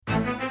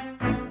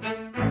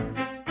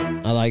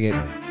like it.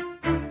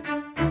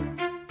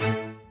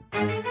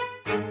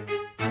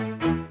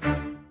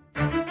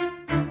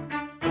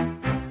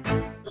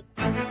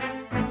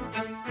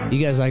 You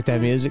guys like that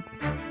music?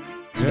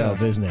 It's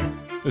dope, isn't it?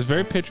 It's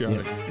very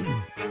patriotic.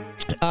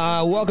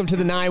 Yeah. Welcome to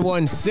the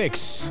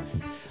 916.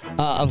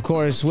 Of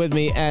course, with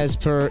me as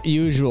per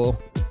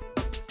usual,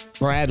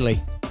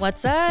 Bradley.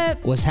 What's up?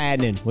 What's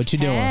happening? What you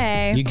doing?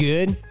 Hey. You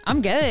good?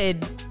 I'm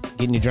good.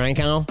 Getting your drink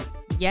on?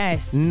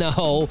 Yes.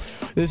 No,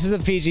 this is a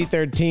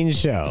PG-13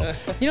 show.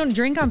 You don't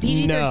drink on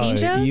PG-13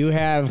 shows? You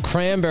have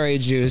cranberry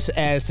juice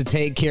as to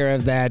take care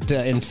of that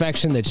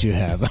infection that you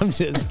have. I'm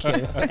just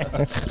kidding.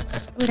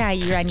 What are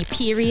you, on your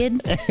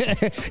period?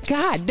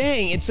 God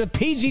dang, it's a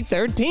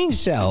PG-13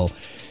 show.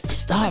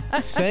 Stop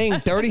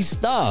saying dirty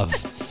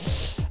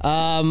stuff.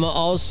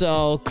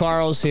 Also,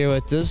 Carl's here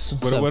with us.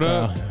 What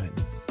up?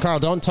 Carl,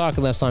 don't talk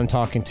unless I'm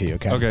talking to you,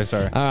 okay? Okay,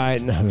 sorry. All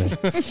right.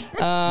 Yes,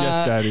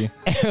 Daddy.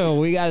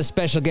 We got a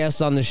special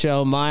guest on the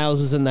show.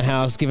 Miles is in the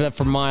house. Give it up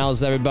for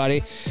Miles,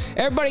 everybody.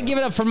 Everybody give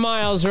it up for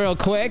Miles real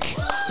quick.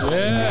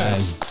 Yeah.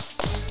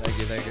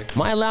 Thank you.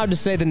 Am I allowed to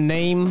say the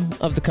name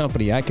of the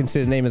company? I can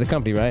say the name of the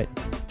company, right?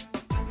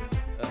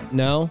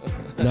 No?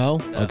 No?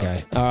 Okay.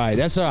 All right.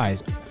 That's all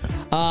right.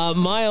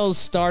 Miles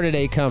started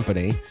a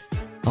company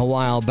a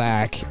while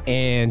back,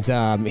 and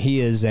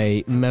he is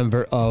a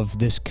member of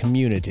this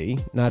community,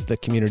 not the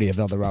community of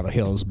El Dorado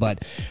Hills,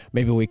 but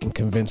maybe we can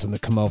convince him to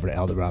come over to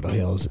El Dorado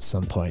Hills at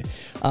some point.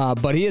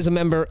 But he is a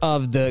member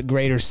of the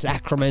greater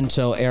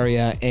Sacramento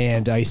area,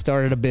 and he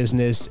started a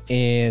business,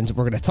 and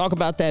we're going to talk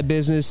about that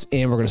business,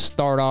 and we're going to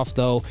start off,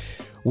 though,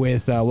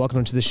 with welcome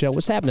him to the show.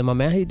 What's happening, my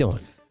man? How you doing?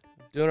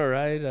 Doing all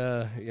right.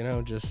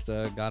 Just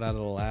got out of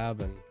the lab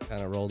and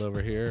kind of rolled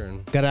over here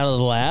and Got out of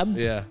the lab?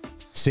 yeah.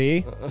 See,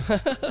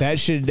 that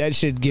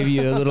should give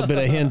you a little bit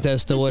of hint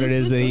as to what it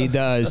is that he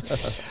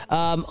does.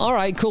 All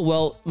right, cool.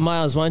 Well,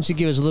 Miles, why don't you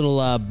give us a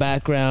little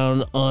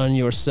background on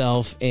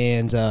yourself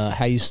and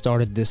how you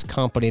started this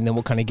company, and then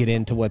we'll kind of get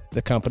into what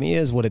the company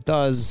is, what it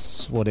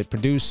does, what it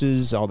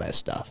produces, all that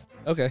stuff.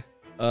 Okay.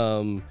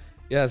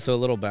 Yeah. So a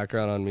little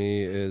background on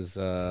me is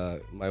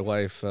my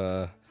wife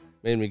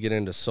made me get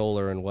into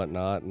solar and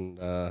whatnot, and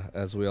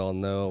as we all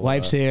know,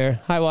 Wife's here.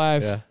 Hi,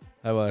 wife. Yeah.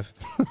 Hi, wife.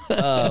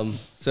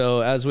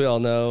 So as we all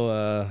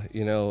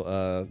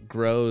know,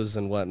 grows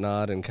and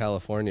whatnot in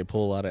California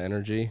pull a lot of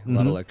energy, a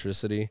lot of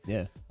electricity.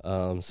 Yeah.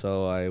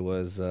 So I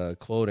was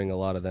quoting a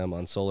lot of them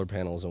on solar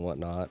panels and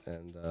whatnot,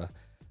 and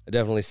I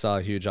definitely saw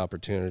a huge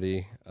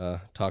opportunity.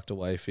 Talked to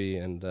wifey,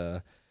 and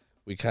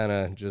we kind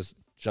of just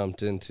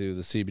jumped into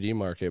the CBD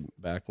market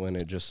back when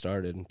it just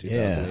started in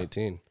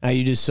 2018.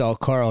 You just saw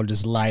Carl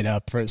just light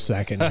up for a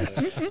second.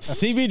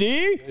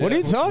 CBD? What are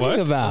you talking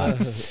about?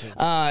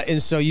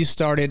 And so you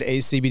started a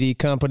CBD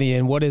company,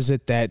 and what is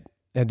it that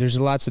there's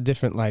lots of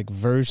different like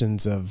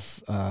versions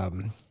of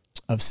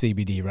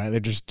CBD, right?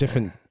 There's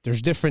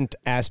different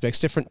aspects,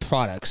 different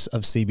products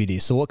of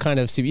CBD. So what kind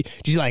of CBD?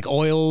 Do you like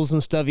oils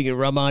and stuff you can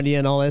rub on you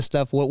and all that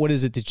stuff? What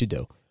is it that you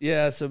do?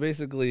 Yeah, so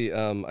basically,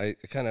 I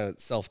kind of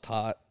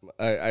self-taught.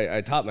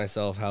 I taught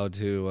myself how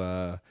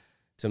to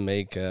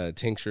make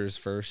tinctures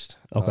first.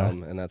 Okay.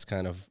 And that's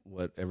kind of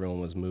what everyone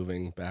was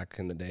moving back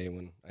in the day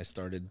when I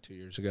started 2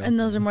 years ago. And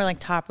those are more like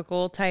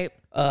topical type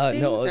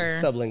things, No, or?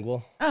 it's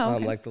sublingual. Oh,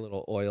 okay. Like the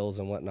little oils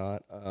and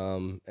whatnot.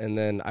 And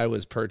then I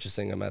was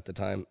purchasing them at the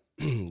time.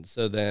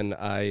 So then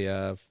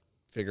I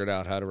figured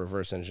out how to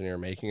reverse engineer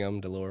making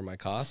them to lower my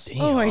costs.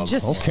 Oh, I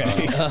just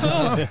Okay.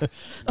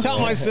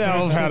 Taught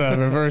myself how to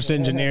reverse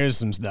engineer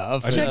some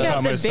stuff. check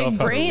out the big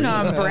brain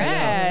on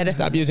Brad.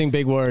 Stop using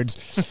big words.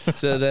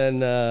 So then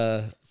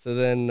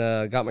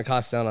got my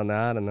costs down on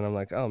that, and then I'm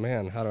like, oh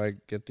man, how do I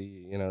get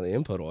the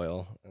input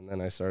oil? And then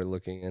I started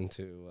looking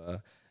into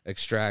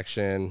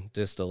extraction,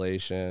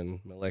 distillation,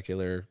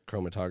 molecular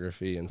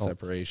chromatography, and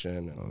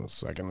separation. Hold on a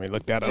second, we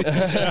look that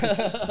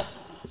up.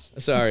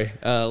 Sorry,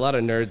 a lot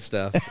of nerd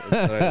stuff. So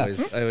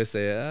I always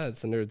say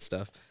it's a nerd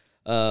stuff.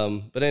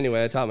 But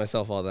anyway, I taught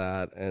myself all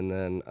that, and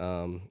then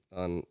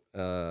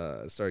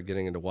started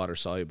getting into water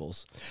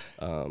solubles.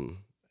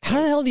 How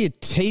the hell do you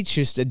teach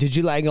yourself? Did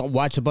you like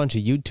watch a bunch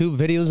of YouTube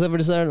videos of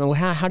it or something?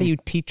 How do you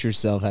teach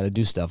yourself how to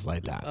do stuff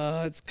like that?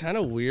 It's kind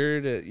of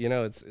weird.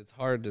 It's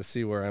hard to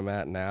see where I'm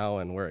at now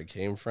and where it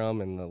came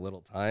from in the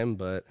little time,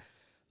 but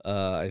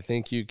I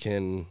think you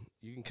can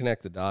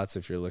connect the dots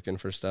if you're looking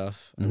for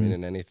stuff. I mean,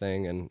 in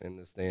anything, and in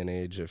this day and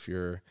age, if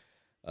you're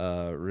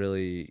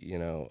really,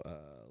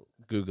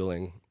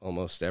 Googling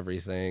almost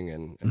everything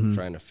and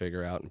trying to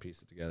figure out and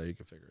piece it together, you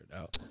can figure it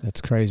out. That's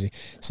crazy.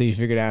 So you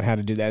figured out how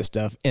to do that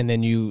stuff, and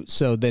then you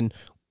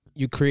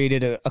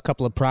created a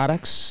couple of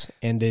products,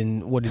 and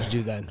then what did you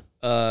do then?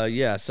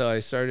 So I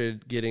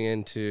started getting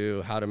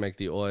into how to make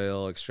the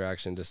oil,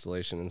 extraction,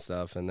 distillation, and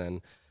stuff, and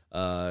then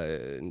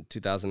in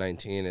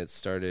 2019, it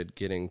started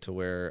getting to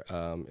where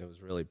it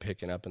was really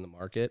picking up in the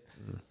market.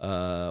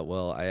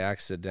 Well, I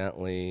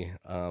accidentally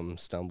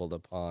stumbled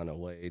upon a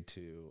way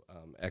to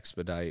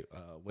expedite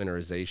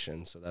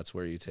winterization. So that's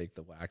where you take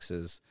the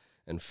waxes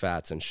and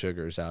fats and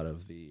sugars out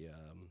of the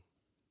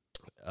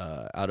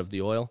out of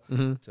the oil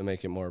to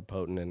make it more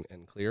potent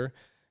and clear.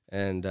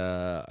 And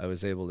I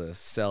was able to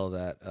sell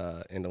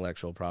that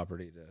intellectual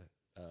property to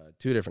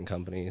 2 different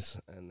companies.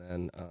 And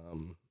then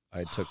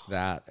I took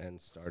that and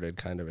started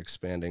kind of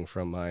expanding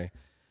from my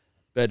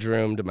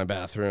bedroom to my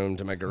bathroom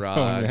to my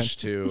garage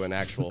to an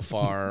actual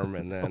farm,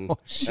 and then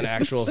an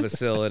actual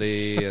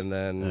facility. And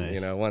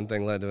then, one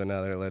thing led to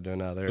another,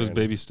 Those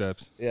baby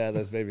steps. Yeah,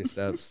 those baby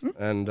steps.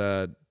 And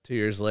 2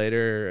 years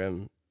later,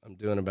 I'm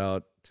doing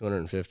about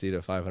 250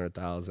 to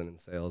 500,000 in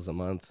sales a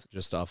month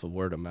just off of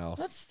word of mouth.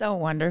 That's so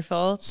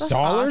wonderful. That's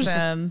Dollars?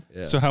 awesome.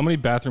 Yeah. So how many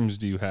bathrooms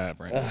do you have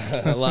right now?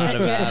 A lot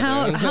of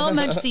bathrooms. How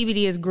much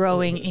CBD is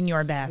growing in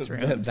your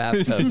bathrooms?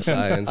 Bathtub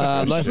science.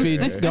 Must be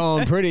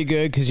going pretty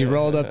good because you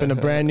rolled up in a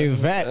brand new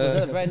vet. Was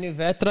that a brand new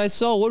vet that I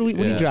saw? What are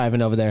you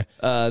driving over there?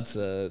 It's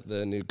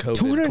the new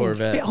COVID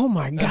Corvette. Oh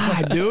my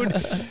God, dude.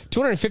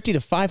 250 to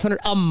 500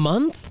 a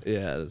month?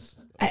 Yeah.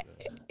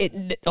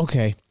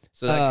 Okay.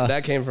 So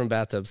that came from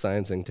bathtub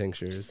sciencing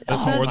tinctures.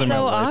 That's more than so my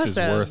life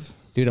awesome. is worth.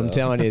 Dude, I'm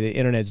telling you, the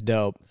internet's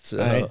dope. So,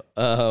 right?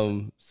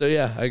 So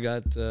yeah, I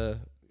got,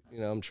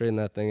 I'm trading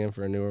that thing in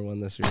for a newer one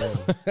this year.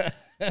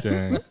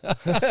 Dang.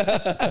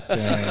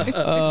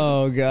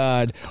 Oh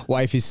God,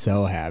 wifey's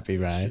so happy,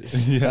 right?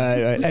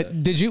 Yeah.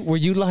 Were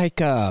you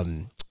like?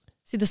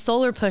 See, the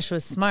solar push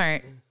was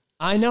smart.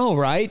 I know,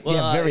 right? Well,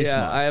 yeah, very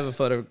smart. I have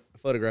a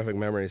photographic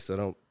memory, so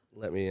don't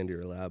let me into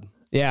your lab.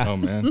 Yeah. Oh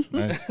man,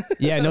 nice.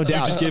 Yeah, no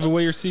doubt. Just gave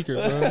away your secret,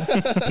 bro.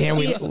 Damn,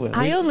 See,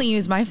 I only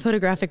use my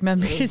photographic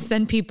memory to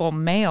send people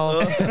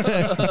mail.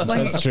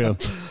 That's true.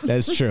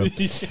 That's true.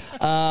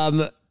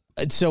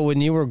 So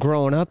when you were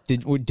growing up,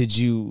 did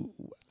you?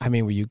 I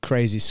mean, were you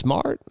crazy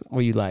smart?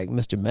 Were you like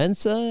Mr.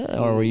 Mensa,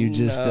 or were you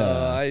just?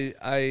 No,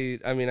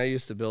 I mean, I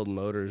used to build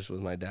motors with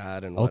my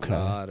dad and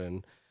whatnot,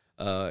 and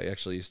I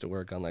actually used to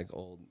work on like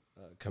old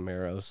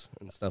Camaros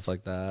and stuff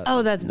like that.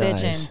 Oh, that's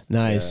bitchin'.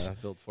 Nice. Yeah, I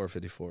built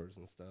 454s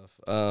and stuff.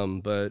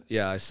 But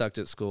yeah, I sucked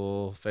at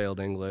school, failed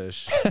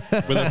English.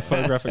 With a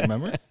photographic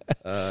memory?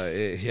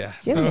 Yeah.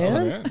 Yeah,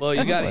 man. Well,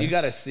 you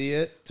got to see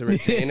it to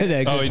retain it.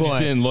 Good Oh, you point.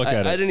 didn't look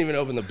at I it. didn't even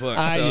open the book,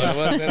 so it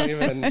wasn't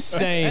even.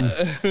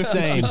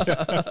 Same.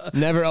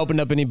 Never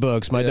opened up any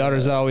books. My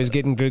daughter's always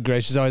getting good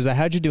grades. She's always like,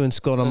 "How'd you do in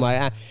school?" And I'm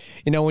like,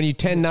 when you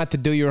tend not to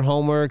do your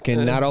homework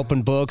and not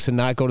open books and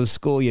not go to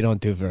school, you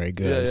don't do very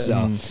good.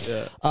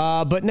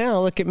 But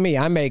now look at me.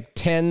 I make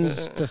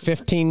tens to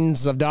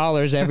 15s of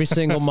dollars every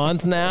single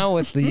month now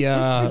with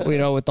the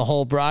with the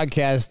whole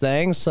broadcast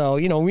thing. So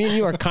me and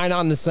you are kind of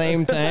on the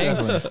same thing.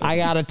 I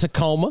got a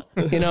Tacoma.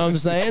 You know what I'm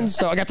saying?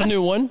 So I got the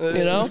new one.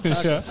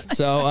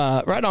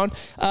 So right on.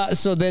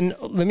 So then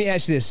let me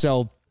ask you this.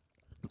 So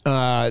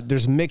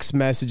there's mixed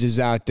messages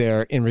out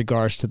there in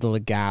regards to the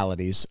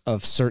legalities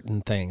of certain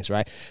things,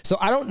 right? So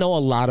I don't know a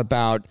lot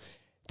about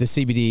the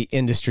CBD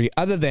industry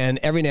other than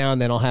every now and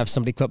then I'll have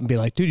somebody come up and be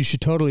like, dude, you should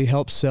totally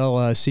help sell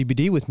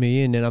CBD with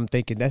me. And then I'm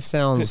thinking that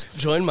sounds...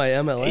 Join my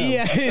MLM.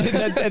 Yeah,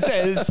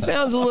 it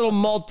sounds a little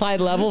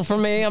multi-level for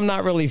me. I'm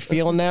not really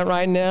feeling that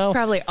right now.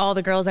 Probably all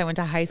the girls I went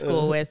to high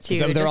school with, too. Is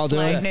that what they're all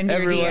doing?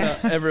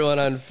 Everyone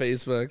on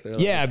Facebook. They're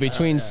Yeah,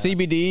 between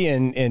CBD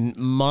and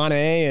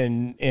Monet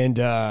and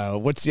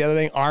what's the other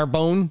thing?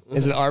 Arbonne?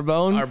 Is it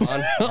Arbonne?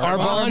 Arbonne.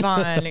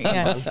 Arbonne,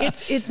 yeah.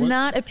 It's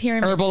not a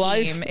pyramid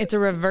Herbalife? scheme. It's a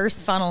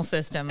reverse funnel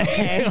system,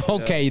 okay?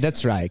 Okay,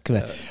 that's right.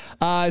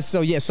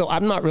 So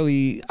I'm not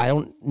really, I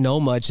don't know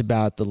much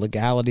about the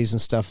legalities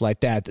and stuff like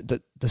that.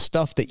 The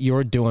stuff that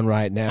you're doing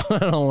right now, I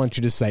don't want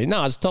you to say,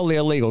 no, it's totally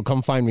illegal.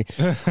 Come find me.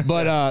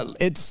 But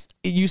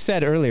you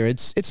said earlier,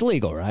 it's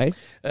legal, right?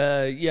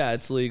 Yeah,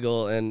 it's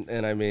legal.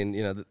 And I mean,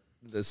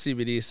 the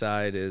CBD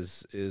side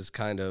is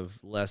kind of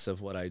less of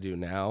what I do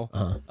now.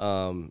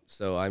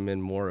 So I'm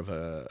in more of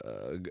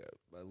a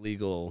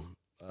legal.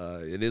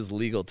 It is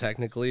legal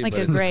technically, Like but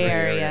a it's gray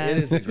area. It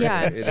is a gray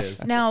Yeah. area. It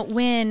is. Now,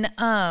 when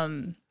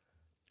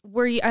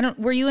were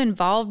you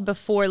involved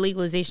before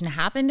legalization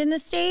happened in the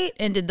state,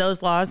 and did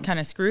those laws kind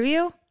of screw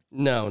you?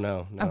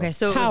 No. Okay,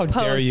 so it How was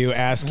post. dare you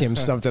ask him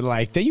something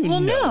like that? Well,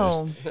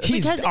 no, this.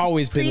 He's because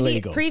always been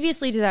legal.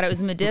 Previously to that, it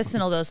was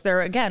medicinal. Though, so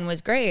there again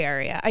was gray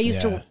area. I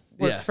used to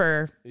work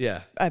for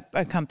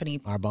a company.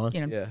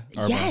 Arbonne? Yeah.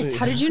 Yes.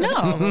 How did you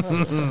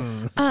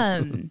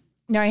know?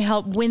 Now I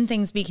helped when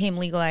things became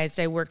legalized.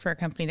 I worked for a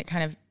company that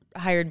kind of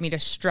hired me to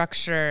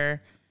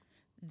structure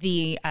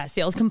the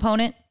sales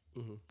component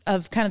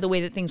of kind of the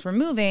way that things were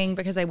moving,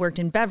 because I worked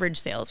in beverage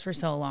sales for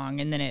so long,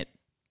 and then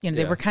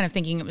they were kind of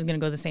thinking it was going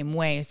to go the same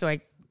way. So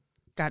I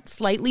got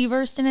slightly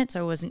versed in it.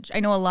 So I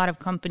know a lot of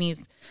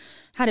companies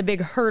had a big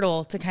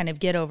hurdle to kind of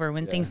get over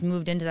when things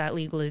moved into that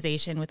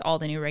legalization with all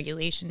the new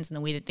regulations and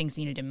the way that things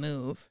needed to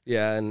move.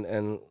 Yeah,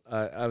 and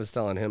I was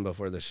telling him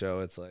before the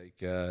show, it's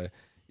like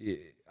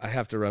I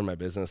have to run my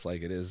business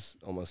like it is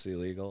almost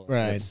illegal. Right.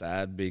 And it's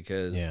sad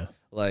because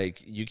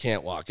like you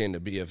can't walk into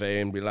B of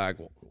A and be like,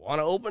 want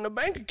to open a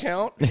bank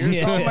account?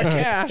 Here's all my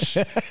cash.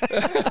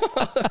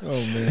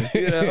 Oh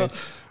man.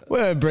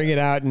 Well, bring it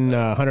out in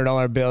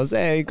 $100 bills.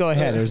 Hey, go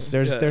ahead. There's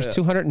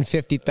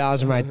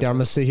 250,000 right there. I'm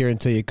gonna sit here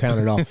until you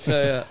count it all.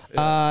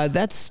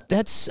 That's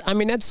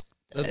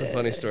That's a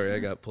funny story. I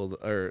got pulled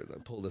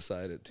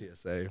aside at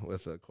TSA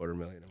with $250,000 in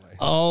my hand.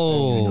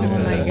 Oh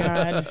my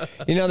God.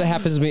 You know, that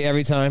happens to me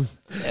every time.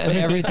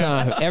 Every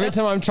time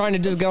I'm trying to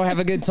just go have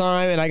a good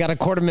time and I got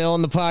 $250,000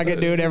 in the pocket,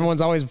 dude.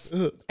 Everyone's always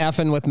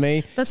effing with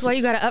me. That's why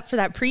you got to up for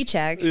that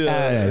pre-check. Do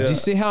you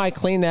see how I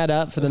cleaned that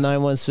up for the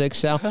 916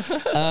 show?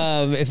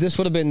 If this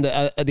would have been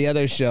the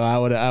other show, I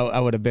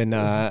would have been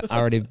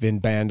already been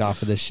banned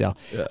off of this show.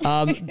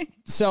 Yeah.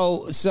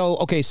 So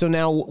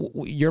now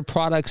your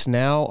products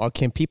now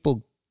can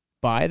people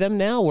buy them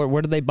now?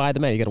 Where do they buy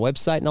them at? You got a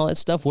website and all that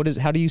stuff.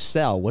 How do you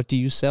sell? What do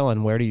you sell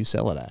and where do you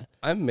sell it at?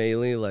 I'm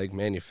mainly like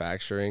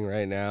manufacturing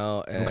right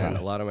now, and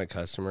a lot of my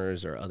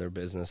customers are other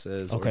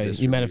businesses. Okay,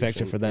 you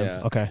manufacture for them.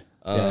 Yeah. Okay.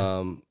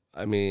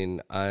 I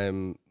mean,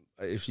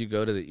 if you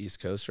go to the East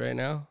Coast right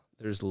now,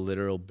 there's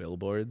literal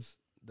billboards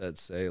that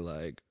say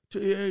like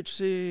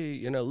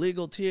THC,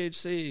 legal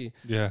THC.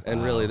 Yeah.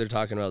 And really they're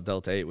talking about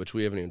Delta 8, which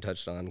we haven't even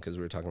touched on because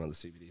we were talking about the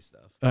CBD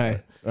stuff.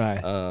 Right.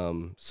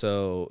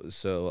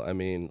 So I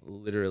mean,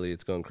 literally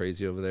it's going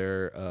crazy over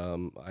there.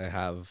 I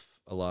have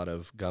a lot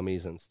of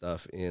gummies and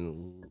stuff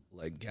in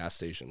like gas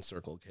stations,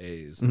 Circle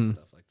K's and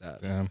stuff like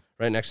that. Damn.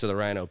 Right next to the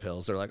Rhino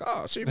pills. They're like,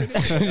 oh, CBD.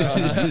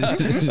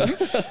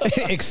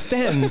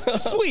 Extends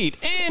sweet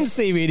and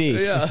CBD.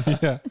 Yeah.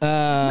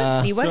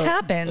 Let's see what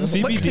happens.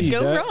 CBD, what could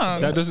go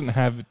wrong? That doesn't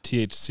have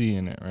THC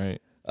in it, right?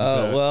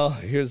 Well,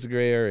 here's the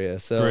gray area.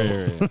 So Gray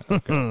area.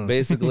 Okay.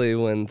 basically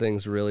when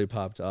things really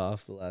popped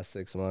off the last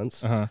 6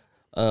 months,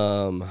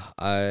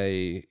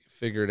 I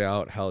figured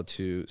out how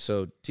to,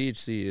 so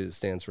THC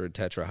stands for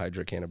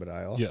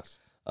tetrahydrocannabidiol. Yes.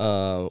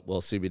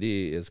 Well,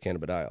 CBD is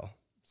cannabidiol.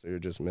 So you're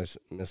just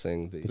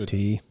missing the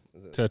T.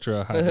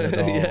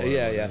 Tetrahydrol.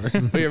 yeah.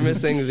 But you're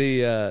missing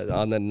the,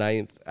 on the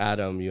 9th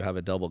atom, you have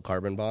a double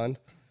carbon bond,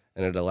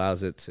 and it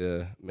allows it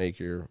to make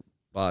your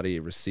body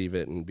receive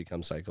it and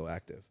become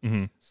psychoactive.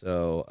 Mm-hmm.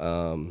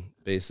 So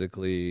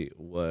basically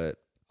what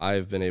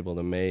I've been able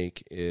to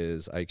make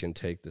is I can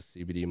take the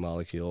CBD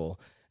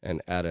molecule and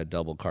add a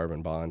double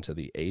carbon bond to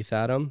the 8th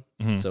atom,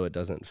 so it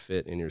doesn't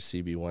fit in your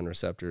CB1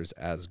 receptors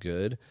as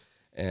good.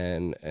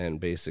 And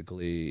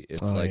basically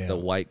it's the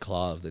White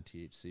Claw of the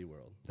THC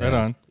world. Right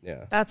on.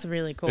 Yeah. That's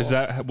really cool. Is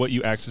that what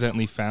you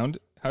accidentally found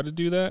how to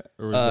do that?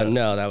 Or was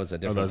no, that was a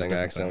different thing I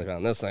different accidentally thing.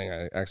 found. This thing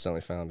I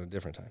accidentally found a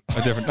different time.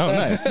 a different? Oh,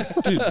 nice.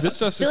 Dude, this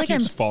stuff just like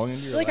keeps falling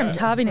into I your feel like lap.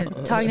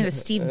 I'm talking to the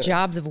Steve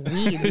Jobs of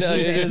weed,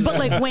 Jesus. But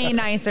like way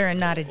nicer and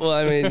not a Well,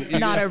 I mean,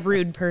 not a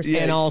rude person.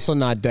 And also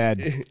not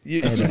dead.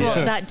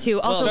 Well, that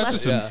too. Also,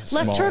 that's less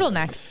just small.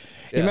 turtlenecks.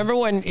 You remember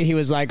when he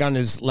was like on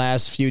his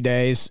last few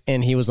days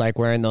and he was like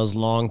wearing those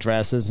long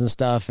dresses and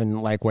stuff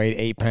and like weighed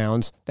 8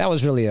 pounds? That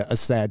was really a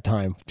sad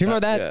time. Do you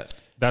remember that? Yeah.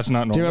 That's not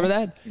normal. Do you remember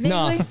that? Vaguely.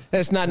 No,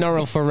 that's not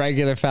normal for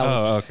regular fellas.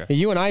 Oh, okay.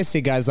 You and I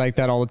see guys like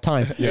that all the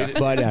time. Yeah.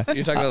 But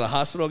You're talking about the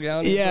hospital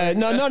gown? yeah,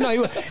 no.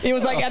 He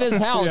was like at his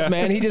house,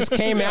 man. He just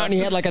came out and he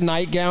had like a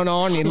nightgown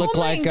on. And he looked Oh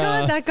my like.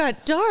 God, that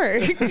got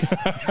dark.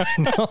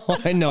 No,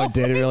 I know it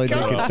did. It really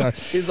did get dark.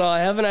 He's all, I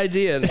have an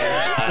idea.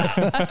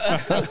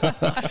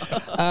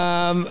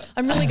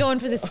 I'm really going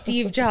for the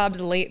Steve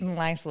Jobs late in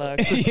life look.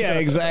 Yeah,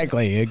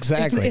 exactly. It's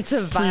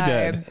a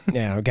vibe.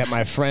 Yeah, I got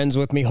my friends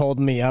with me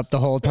holding me up the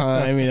whole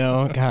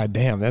time, God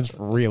damn, that's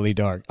really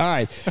dark. All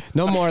right,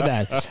 no more of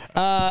that.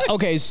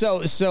 Okay,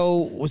 so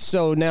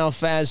now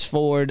fast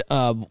forward.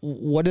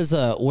 What does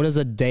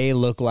a day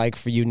look like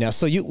for you now?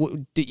 So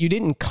you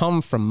didn't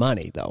come from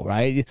money though,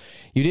 right?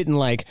 You didn't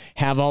like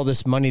have all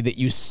this money that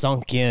you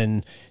sunk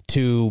in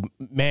to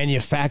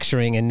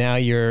manufacturing, and now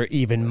you're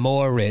even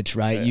more rich,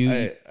 right?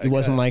 It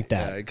wasn't like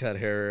that. Yeah, I cut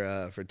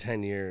hair for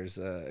 10 years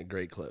at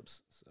Great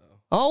Clips. So.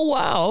 Oh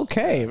wow,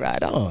 okay,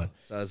 right on.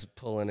 So I was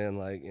pulling in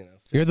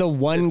You're the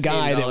one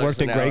guy that worked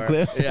 $15 at Great an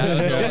Clip. hour. Yeah, I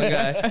was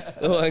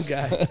the one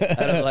guy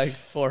out of like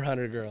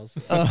 400 girls.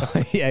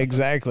 Yeah,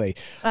 exactly.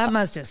 That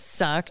must have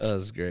sucked. That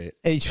was great.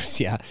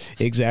 Yeah,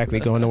 exactly.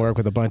 Going to work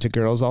with a bunch of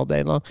girls all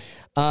day long.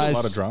 It's a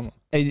lot of drama.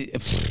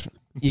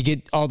 You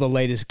get all the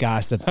latest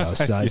gossip though,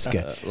 so it's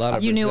good. A lot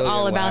of You knew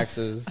all Brazilian about-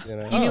 waxes,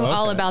 You knew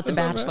all about The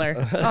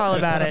Bachelor. All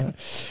about it.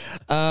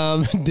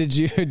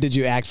 Did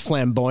you act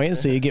flamboyant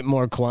so you get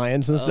more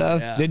clients and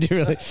stuff? yeah. Did you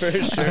really? For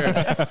sure.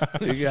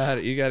 You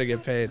got to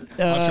get paid.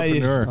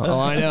 Entrepreneur. Oh,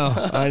 I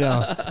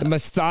know. The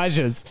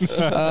massages.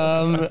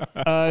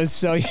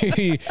 So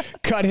you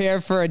cut hair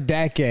for a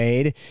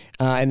decade,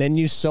 and then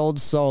you sold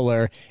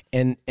solar,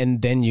 and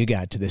then you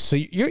got to this. So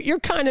you're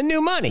kind of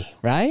new money,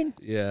 right?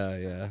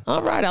 Yeah.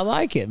 All right, I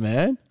like it,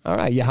 man. All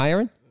right, you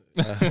hiring?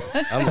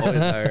 I'm always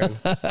hiring.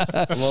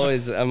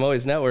 I'm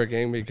always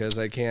networking because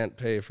I can't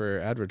pay for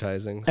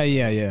advertising.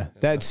 Yeah.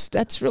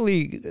 That's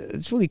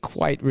really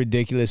quite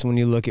ridiculous when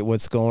you look at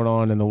what's going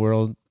on in the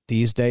world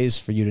these days.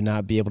 For you to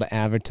not be able to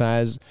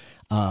advertise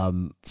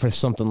for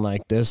something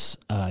like this,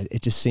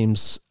 it just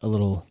seems a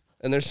little.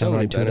 And there's so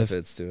many counterintuitive.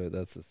 benefits to it.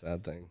 That's the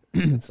sad thing.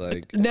 It's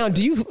like Now,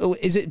 do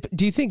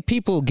you think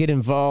people get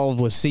involved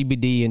with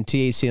CBD and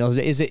THC?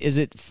 Is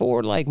it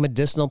for like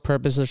medicinal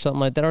purpose or something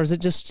like that, or is it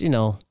just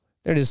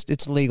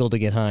it's legal to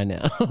get high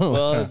now.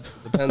 Well, it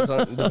depends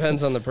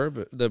on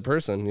the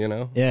person, you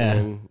know. Yeah.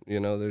 And, you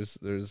know,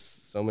 there's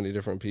so many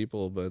different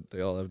people, but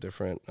they all have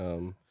different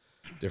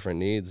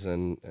needs,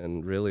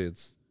 and really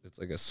it's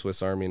like a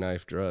Swiss Army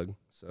knife drug.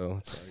 So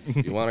it's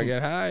like, you want to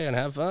get high and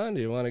have fun?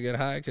 Do you want to get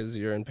high because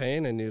you're in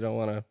pain and you don't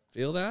want to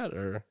feel that,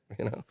 or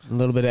you know, a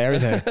little bit of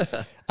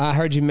everything. I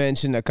heard you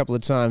mention a couple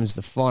of times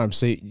the farm.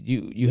 So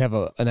you have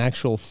an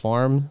actual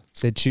farm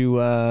that you.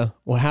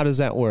 Well, how does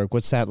that work?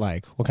 What's that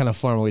like? What kind of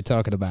farm are we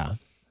talking about?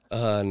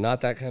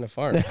 Not that kind of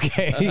farm.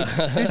 Okay.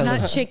 There's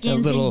not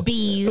chickens and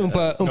bees.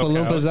 Oompa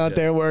Loompas out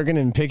there working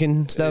and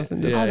picking stuff. Oh,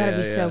 that'd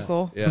be so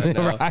cool. Yeah,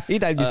 no.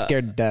 Right? I'd be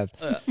scared to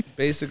death.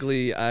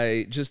 Basically,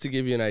 just to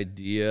give you an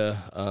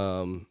idea,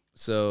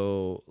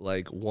 so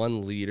like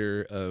 1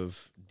 liter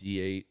of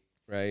D8,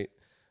 right?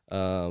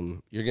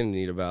 You're going to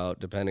need about,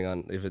 depending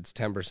on if it's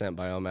 10%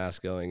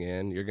 biomass going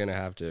in, you're going to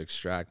have to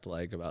extract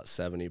like about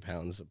 70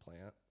 pounds of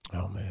plant.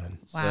 Oh man.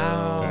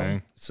 Wow.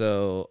 Dang.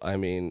 So, I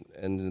mean,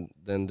 and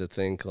then to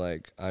think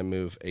like I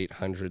move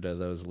 800 of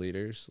those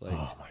liters, like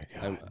Oh my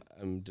God.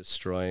 I'm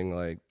destroying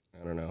like,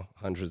 I don't know,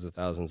 hundreds of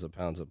thousands of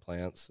pounds of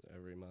plants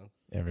every month.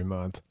 Every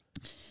month.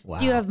 Wow.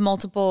 Do you have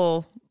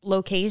multiple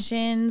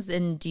locations,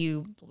 and do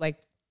you like?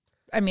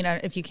 I mean,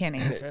 if you can't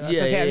answer, that's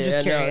okay. I'm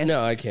just curious.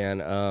 No, I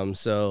can.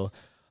 So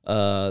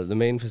the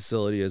main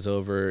facility is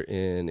over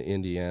in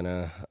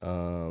Indiana,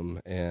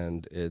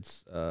 and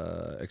it's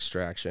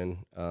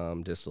extraction,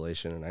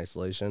 distillation, and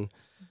isolation.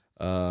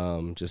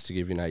 Just to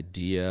give you an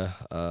idea,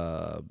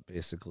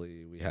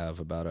 basically we have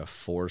about a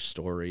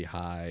 4-story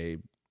high,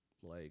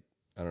 like,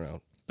 I don't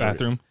know.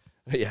 Bathroom.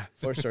 Yeah,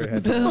 4-story high.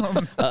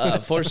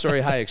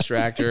 4-story high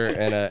extractor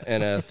and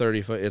a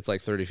 30-foot. It's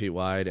like 30 feet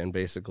wide, and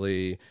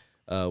basically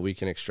we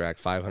can extract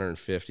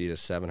 550 to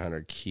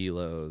 700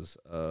 kilos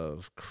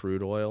of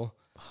crude oil,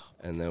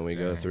 and then we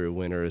go through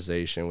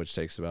winterization, which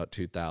takes about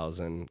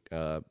 2,000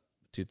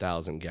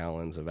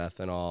 gallons of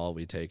ethanol.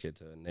 We take it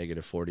to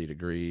negative 40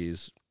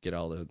 degrees, get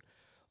all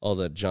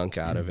the junk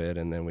out of it,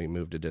 and then we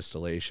move to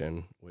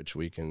distillation, which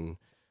we can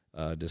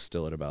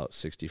distill at about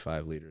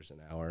 65 liters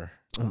an hour.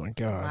 Oh my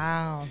God.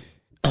 Wow.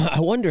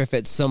 I wonder if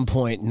at some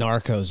point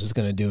Narcos is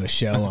going to do a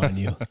show on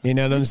you. You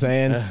know what I'm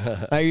saying?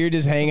 Like you're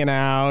just hanging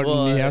out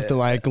and you have to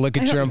like look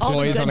at your All the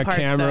employees good on a parts,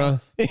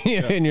 camera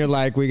and you're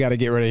like, we got to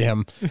get rid of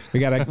him.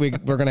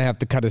 We're going to have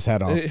to cut his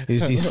head off.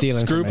 He's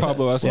stealing. Screw from me.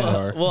 Pablo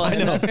Escobar. Well,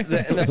 and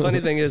the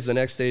funny thing is, the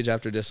next stage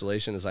after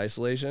distillation is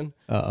isolation.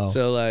 Uh-oh.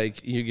 So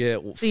like you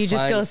get. So you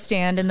just go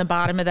stand in the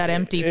bottom of that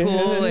empty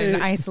pool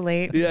and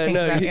isolate. Yeah, think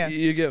no, about-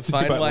 you get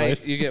fine About white.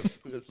 life. You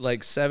get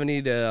like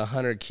 70 to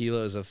 100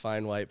 kilos of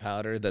fine white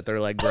powder that they're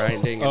like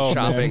grinding and Oh,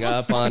 chopping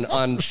up on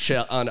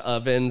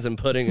ovens and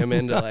putting them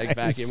into like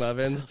vacuum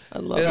ovens. I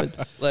love it.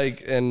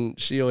 Like, and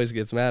she always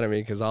gets mad at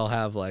me because I'll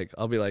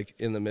be like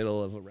in the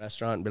middle of a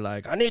restaurant and be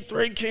like, I need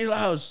 3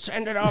 kilos,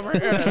 send it over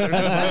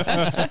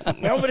here.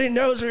 Nobody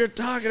knows what you're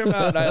talking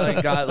about. And I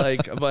like got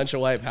like a bunch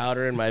of white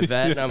powder in my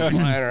vet, and I'm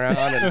flying around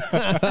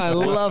and I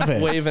love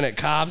it. waving at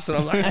cops, and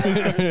I'm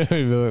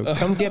like,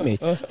 Come get me.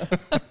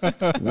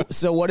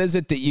 So what is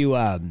it that you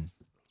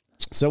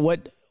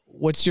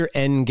what's your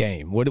end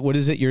game? What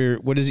is it you're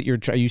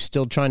are you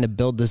still trying to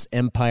build this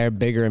empire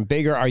bigger and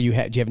bigger? Do you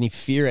have any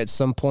fear at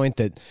some point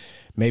that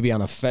maybe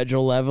on a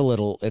federal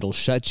level it'll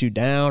shut you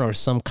down, or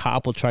some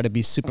cop will try to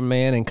be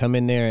Superman and come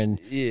in there and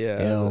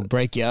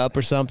break you up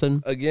or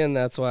something? Again,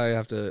 that's why I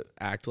have to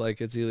act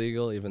like it's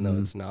illegal, even though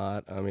it's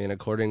not. I mean,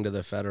 according to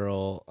the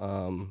federal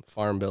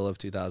Farm Bill of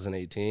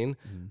 2018,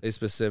 they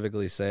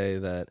specifically say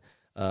that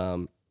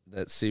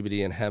that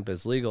CBD and hemp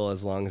is legal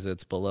as long as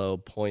it's below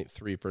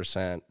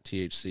 0.3%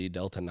 THC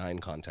Delta 9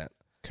 content.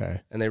 Okay.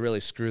 And they really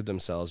screwed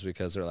themselves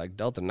because they're like,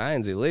 Delta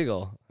 9's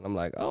illegal. And I'm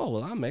like, oh,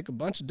 well, I'll make a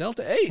bunch of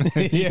Delta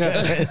 8.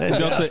 Yeah.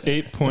 Delta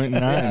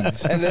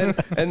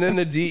 8.9. And then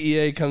the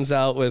DEA comes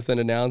out with an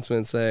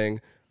announcement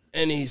saying,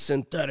 any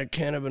synthetic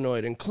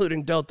cannabinoid,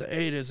 including Delta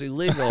 8, is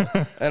illegal.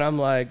 And I'm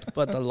like,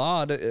 but the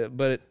law,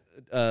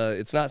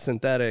 it's not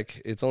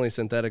synthetic. It's only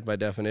synthetic by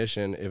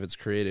definition if it's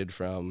created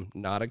from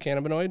not a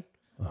cannabinoid.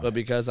 But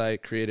because I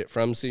create it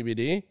from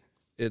CBD,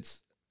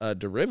 it's a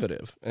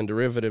derivative, and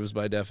derivatives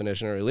by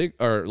definition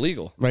are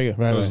legal. Right.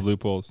 Those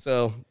loopholes.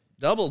 So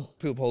double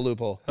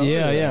loophole.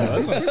 Yeah.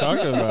 That's what I'm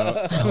talking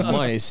about. Oh,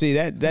 my, see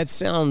that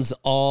sounds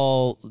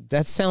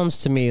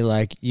to me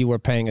like you were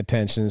paying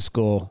attention in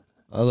school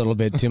a little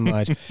bit too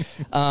much.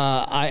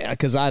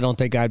 Because I don't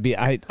think I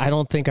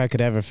don't think I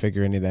could ever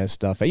figure any of that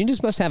stuff out. You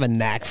just must have a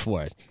knack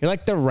for it. You're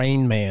like the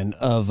Rain Man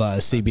of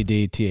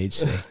CBD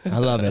THC.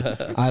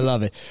 I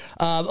love it.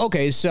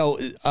 Okay, so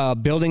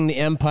building the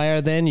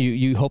empire, then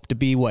you hope to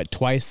be what,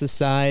 twice the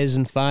size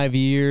in 5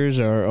 years,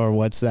 or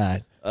what's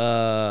that?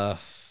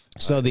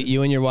 So that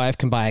you and your wife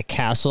can buy a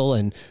castle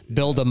and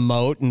build a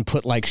moat and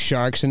put like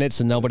sharks in it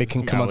so nobody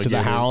can come up to the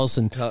alligators. house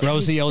and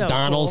Rosie so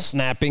O'Donnell cool.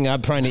 snapping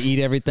up trying to eat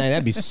everything.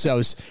 That'd be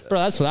so... Bro,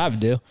 that's what I would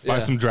do. Buy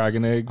some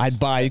dragon eggs. I'd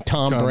buy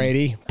Tom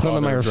Brady, put him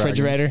in my Call them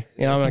refrigerator. dragons.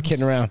 You know, I'm not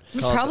kidding around.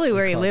 Probably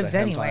where he call it lives the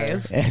Empire.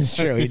 anyways. It's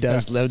true. He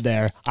does live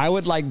there. I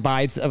would like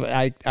buy...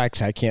 I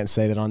can't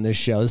say that on this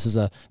show. This is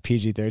a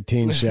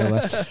PG-13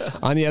 show.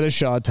 On the other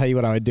show, I'll tell you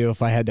what I would do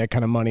if I had that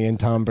kind of money in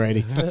Tom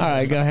Brady. All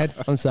right, go ahead.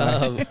 I'm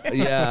sorry.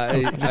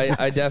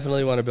 I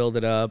definitely want to build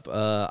it up.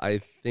 I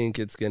think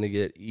it's going to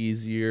get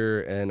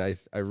easier, and I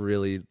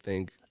really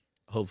think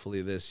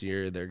hopefully this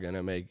year they're going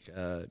to make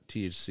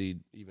THC,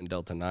 even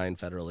Delta 9,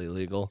 federally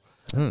legal.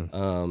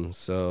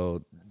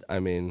 So, I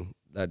mean,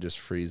 that just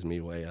frees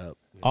me way up.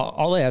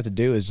 All they have to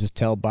do is just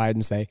tell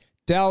Biden, say,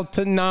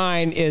 Delta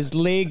 9 is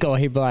legal.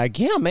 He'd be like,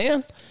 yeah,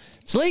 man,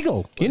 it's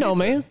legal. You know,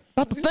 man.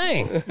 Got the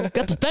thing.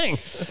 Got the thing.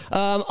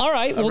 All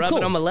right. Well, Rub cool.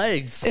 it on my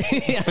legs.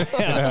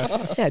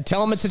 yeah,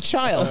 tell him it's a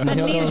child. I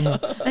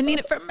need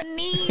it for my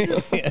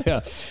knees.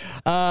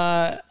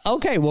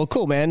 Okay, well,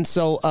 cool, man.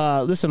 So,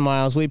 listen,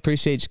 Miles, we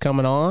appreciate you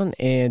coming on,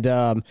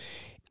 and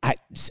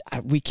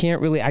we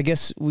can't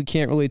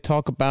really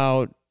talk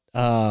about,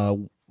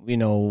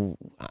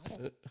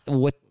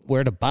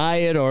 where to buy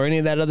it or any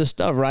of that other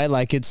stuff, right?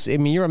 Like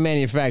you're a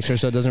manufacturer,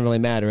 so it doesn't really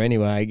matter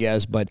anyway, I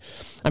guess. But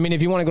I mean,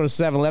 if you want to go to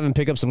 7-Eleven,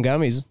 pick up some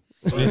gummies.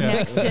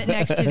 next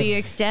to the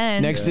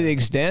Extend. Next to the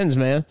Extends,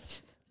 man.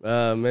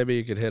 Maybe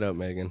you could hit up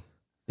Megan.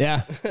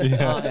 Yeah.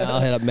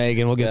 I'll hit up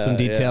Megan. We'll get some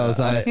details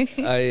on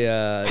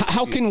it.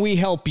 How can we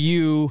help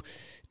you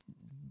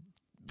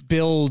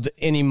build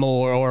any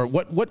more, or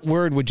what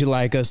word would you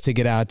like us to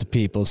get out to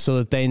people so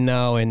that they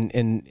know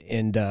and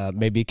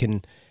maybe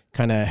can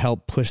kind of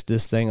help push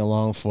this thing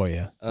along for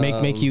you?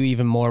 Make you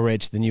even more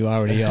rich than you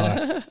already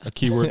are. A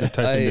keyword to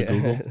type into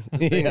Google.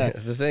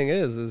 The thing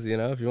is,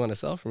 if you want to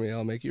sell for me,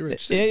 I'll make you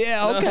rich. Okay.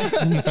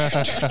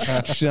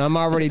 I'm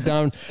already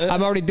done.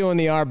 I'm already doing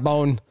the art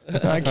bone.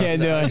 I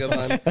can't do it.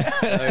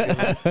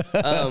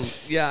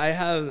 I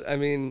have. I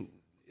mean,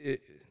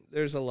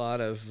 there's a lot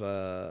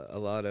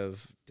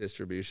of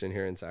distribution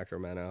here in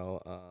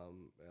Sacramento.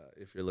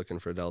 If you're looking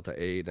for Delta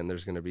 8, and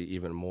there's going to be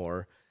even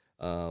more.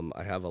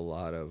 I have a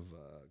lot of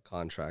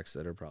contracts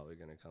that are probably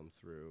going to come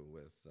through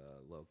with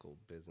local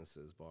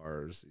businesses,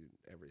 bars,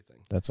 everything.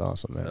 That's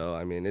awesome, man. So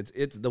I mean,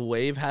 it's the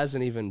wave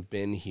hasn't even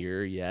been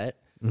here yet,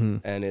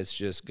 and it's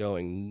just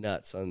going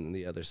nuts on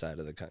the other side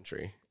of the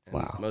country. And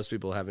Wow. most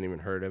people haven't even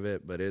heard of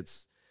it, but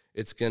it's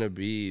going to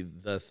be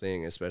the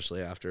thing,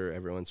 especially after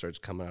everyone starts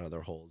coming out of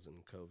their holes in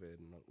COVID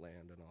and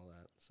land and all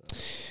that. So.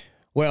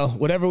 Well,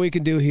 whatever we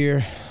can do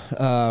here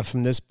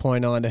from this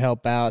point on to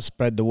help out,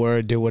 spread the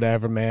word, do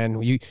whatever, man.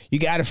 You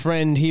got a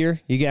friend here.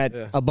 You got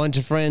a bunch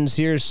of friends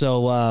here,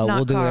 so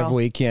we'll do whatever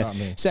we can.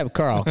 Except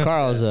Carl.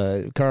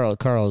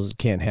 Carl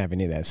can't have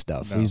any of that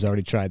stuff. No. He's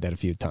already tried that a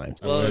few times.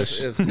 Well,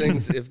 if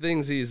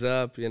things ease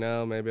up,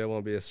 maybe I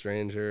won't be a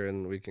stranger,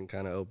 and we can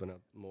kind of open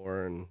up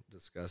more and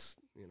discuss,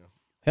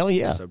 Hell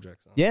yeah.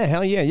 subjects. Yeah,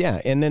 hell yeah.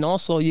 And then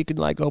also you could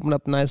open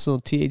up a nice little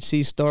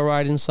THC store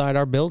right inside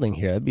our building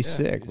here. That'd be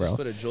sick, bro. Just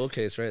put a jewel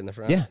case right in the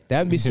front. Yeah,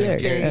 that'd be sick.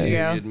 I guarantee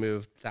you'd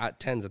move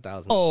tens of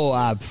thousands. Oh,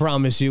 I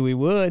promise you we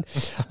would.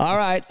 All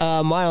right,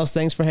 Miles,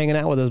 thanks for hanging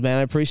out with us, man.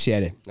 I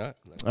appreciate it.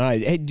 All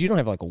right. Hey, you don't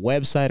have a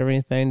website or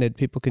anything that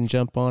people can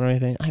jump on or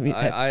anything? I mean,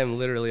 I am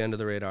literally under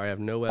the radar. I have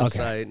no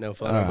website, no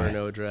phone number,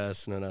 no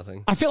address, no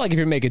nothing. I feel like if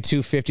you're making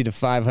 $250 to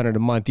 $500 a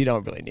month, you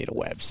don't really need a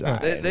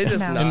website. They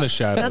just in the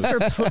shadows.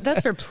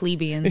 That's for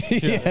plebeians.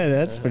 Yeah,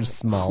 that's for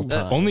small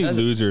time. Only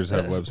losers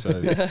have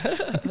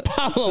websites.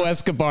 Pablo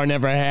Escobar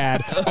never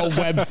had a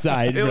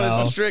website, It bro.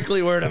 was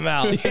strictly word of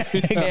mouth.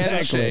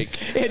 Exactly.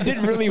 It did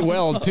really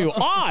well, too.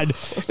 Odd.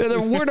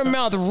 The word of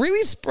mouth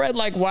really spread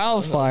like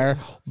wildfire,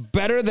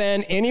 better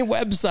than any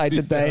website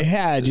that they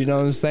had. You know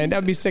what I'm saying?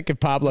 That'd be sick if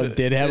Pablo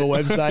did have a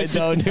website,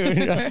 though, dude.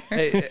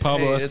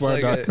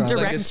 PabloEscobar.com.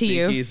 Direct to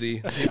you.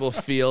 Easy. People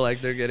feel like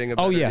they're getting a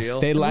better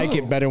deal. They like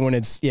it better when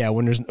it's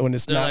when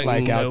it's They're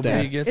not out there.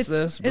 Nobody gets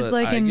this, it's but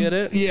like I get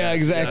it. Yeah,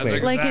 exactly.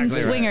 that's Like in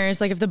exactly right.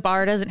 swingers, like if the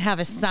bar doesn't have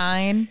a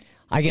sign,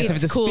 I guess if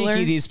it's a cooler.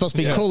 speakeasy, it's supposed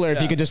to be cooler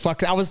if you could just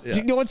fuck. You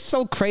know what's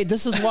so crazy?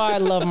 This is why I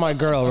love my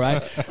girl, right?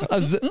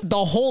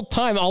 The whole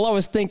time, all I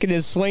was thinking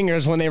is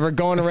swingers when they were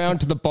going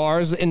around to the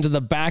bars into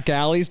the back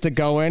alleys to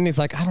go in. He's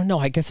like, I don't know.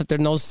 I guess if there's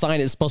no sign,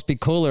 it's supposed to be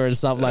cooler or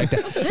something like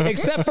that.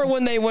 Except for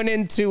when they went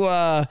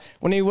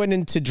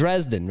into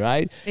Dresden,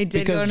 right? They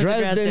did because go into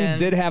Dresden.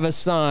 did have a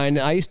sign.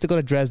 I used to go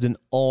to Dresden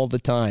all the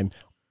time.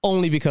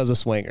 Only because of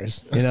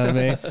swingers. You know what I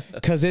mean?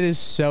 Because it is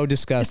so it's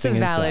disgusting a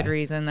valid inside.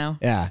 reason though.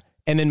 Yeah.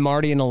 And then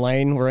Marty and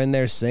Elaine were in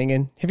there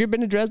singing. Have you ever been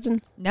to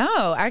Dresden?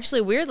 No,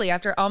 actually, weirdly,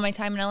 after all my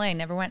time in LA, I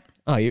never went.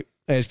 Oh,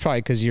 it's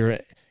probably because you're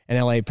an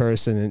LA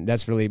person, and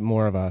that's really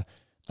more of a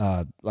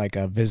like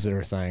a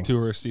visitor thing.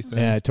 Touristy thing.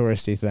 Yeah,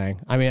 touristy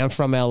thing. I mean, I'm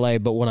from LA,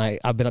 but when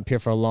I've been up here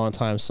for a long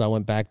time, so I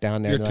went back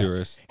down there. You're a and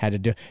tourist. Had to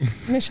do.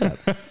 Man,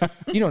 shut up.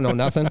 You don't know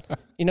nothing.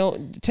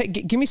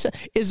 Give me some.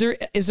 Is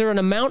there an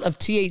amount of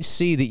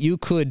THC that you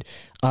could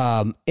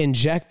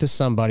inject to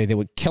somebody that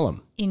would kill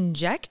them?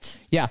 inject?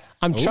 Yeah,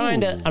 I'm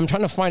trying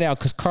to find out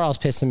because Carl's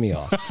pissing me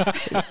off.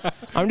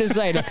 I'm just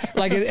saying,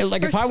 like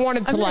if I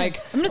wanted to, I'm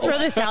gonna throw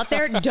this out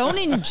there. Don't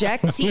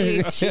inject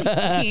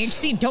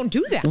THC. Don't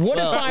do that. What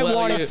if I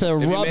wanted to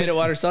if you rub made it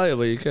water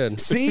soluble, you could.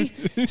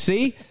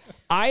 See,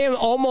 I am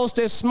almost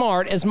as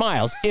smart as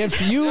Miles.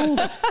 If you,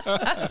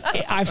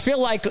 I feel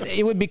like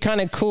it would be kind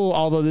of cool,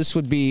 although this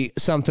would be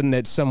something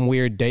that some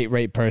weird date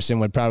rape person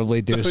would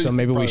probably do, so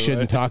maybe we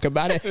shouldn't talk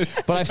about it.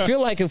 But I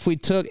feel like if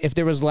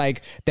there was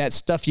like that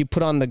stuff you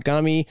put on the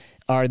gummy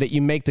or that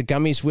you make the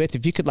gummies with,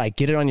 if you could like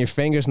get it on your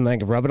fingers and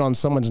like rub it on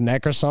someone's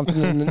neck or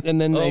something,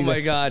 and then Oh my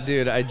God,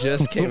 dude! I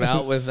just came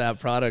out with that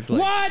product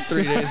like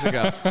 3 days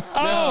ago.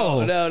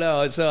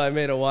 No. So I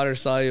made a water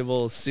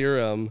soluble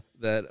serum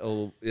that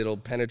it'll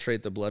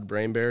penetrate the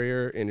blood-brain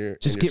barrier in your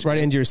just in your get right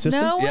skin. into your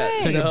system. No way. Yeah,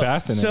 Take a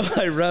bath in it. So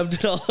I rubbed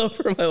it all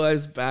over my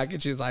wife's back,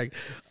 and she's like,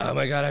 "Oh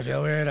my God, I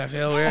feel weird. And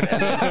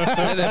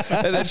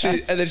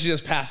then she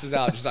just passes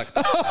out. She's like,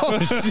 Oh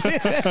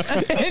shit!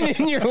 And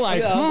then you're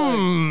like,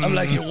 I'm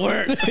like, it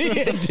worked.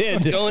 It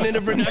did. Going into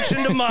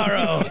production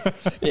tomorrow.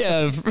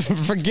 Yeah,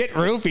 forget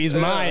roofies,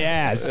 my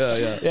ass.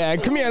 Yeah,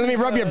 come here, let me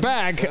rub your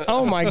back.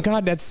 Oh my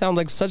God, that sounds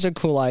like such a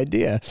cool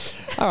idea.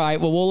 All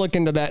right, well, we'll look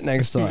into that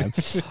next time.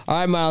 All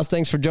right, Miles,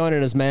 thanks for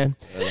joining us, man.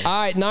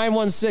 All right,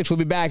 916, we'll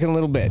be back in a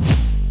little bit.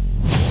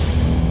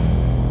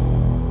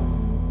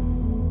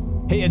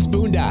 Hey, it's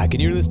Boondock, and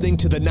you're listening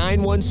to the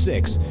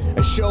 916,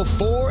 a show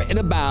for and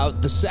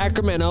about the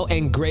Sacramento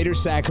and greater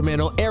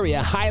Sacramento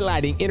area,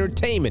 highlighting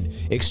entertainment,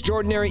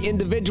 extraordinary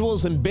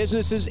individuals, and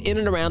businesses in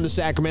and around the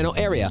Sacramento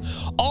area.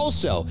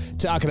 Also,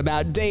 talking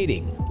about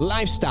dating,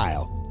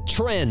 lifestyle,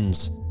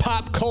 trends,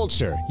 pop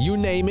culture, you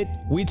name it,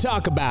 we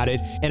talk about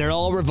it, and it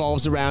all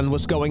revolves around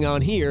what's going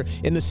on here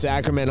in the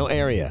Sacramento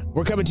area.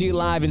 We're coming to you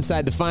live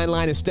inside the Fine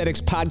Line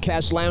Aesthetics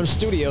Podcast Lounge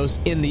studios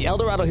in the El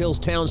Dorado Hills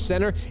Town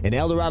Center in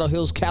El Dorado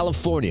Hills,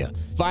 California.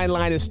 Fine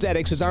Line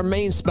Aesthetics is our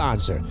main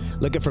sponsor.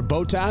 Looking for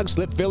Botox,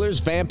 lip fillers,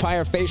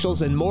 vampire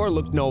facials, and more?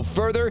 Look no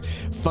further.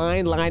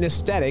 Fine Line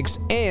Aesthetics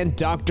and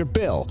Dr.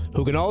 Bill,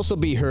 who can also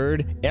be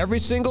heard every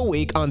single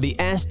week on the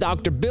Ask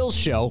Dr. Bill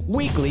show,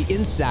 weekly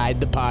inside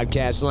the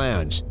Podcast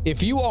Lounge.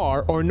 If you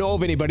are or know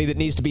of anybody that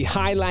needs to be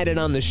highlighted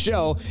on the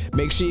show,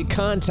 make sure you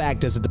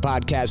contact us at the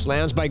Podcast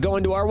Lounge by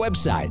going to our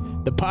website,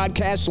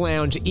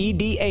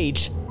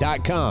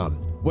 thepodcastloungeedh.com.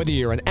 Whether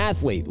you're an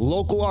athlete,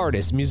 local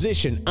artist,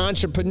 musician,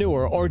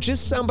 entrepreneur, or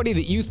just somebody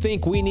that you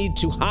think we need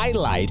to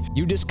highlight,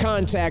 you just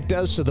contact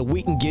us so that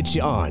we can get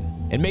you on.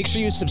 And make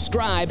sure you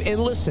subscribe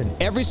and listen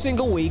every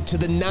single week to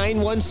the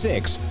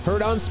 916,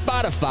 heard on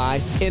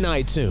Spotify and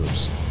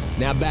iTunes.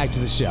 Now back to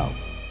the show.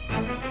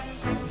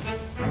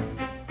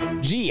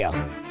 Gia.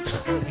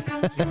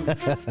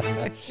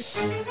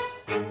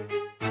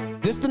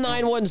 This is the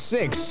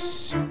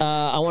 916.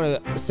 I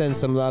want to send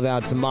some love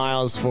out to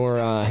Miles for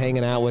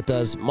hanging out with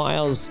us.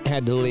 Miles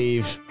had to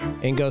leave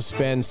and go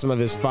spend some of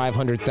his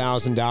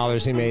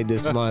 $500,000 he made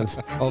this month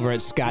over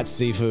at Scott's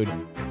Seafood.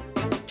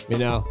 You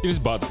know, He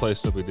just bought the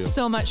place. No big deal.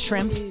 So much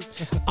shrimp.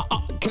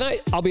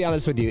 I'll be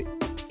honest with you.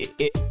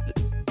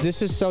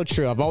 This is so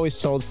true. I've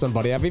always told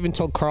somebody. I've even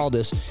told Carl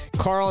this.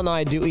 Carl and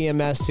I do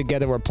EMS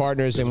together. We're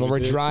partners, and when we're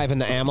driving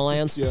the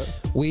ambulance,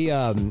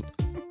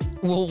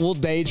 we'll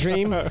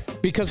daydream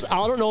because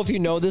I don't know if you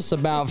know this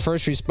about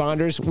first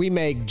responders. We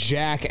make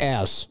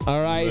jackass.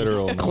 All right,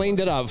 Literal. Cleaned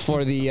it up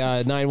for the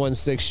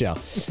 916 show,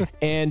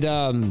 and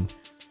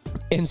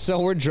so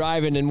we're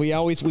driving, and we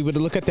would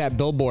look at that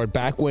billboard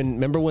back when.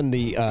 Remember when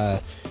the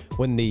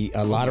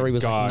lottery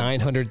was God. like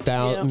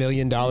 $900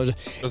 million,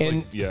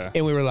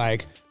 and we were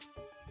like.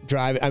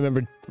 Driving. I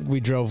remember we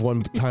drove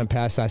one time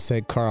past. I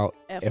said, Carl,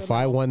 if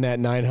I won that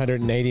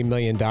 $980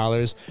 million,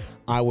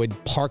 I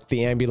would park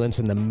the ambulance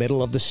in the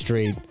middle of the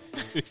street,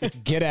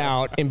 get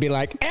out, and be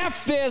like,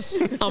 F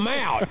this, I'm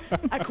out.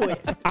 I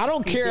quit. I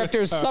don't care if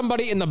there's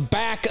somebody in the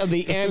back of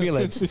the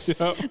ambulance.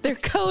 They're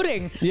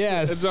coding.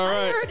 Yes. It's all I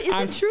right. heard, is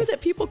it true that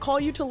people call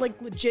you to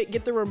like legit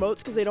get the remotes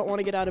because they don't want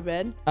to get out of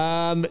bed?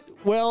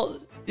 Well,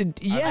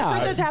 yeah. I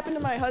heard that's happened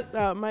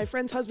to my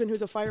friend's husband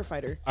who's a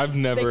firefighter. I've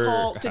never They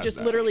call to had just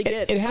that. literally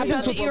get. It happens I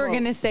thought with you were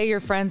going to say your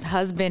friend's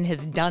husband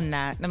has done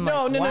that. And I'm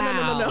No, like, no, no, no, wow.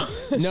 no, no, no.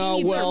 No,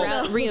 She needs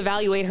well- to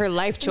reevaluate her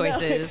life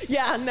choices.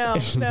 Yeah, no.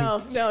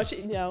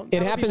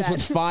 It happens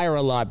with fire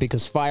a lot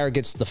because fire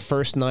gets the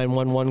first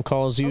 911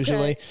 calls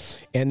usually.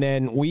 And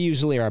then we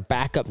usually are a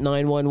backup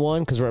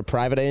 911 because we're a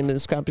private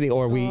ambulance company,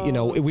 or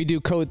we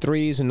do code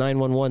 3s and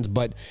 911s,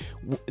 but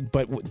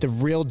the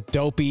real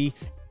dopey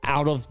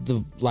out of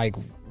the like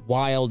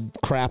wild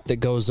crap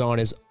that goes on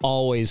is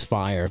always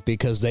fire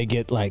because they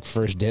get like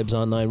first dibs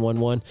on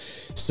 911.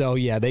 So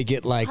yeah, they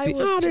get like I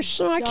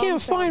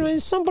can't find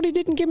it. Somebody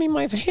didn't give me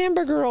my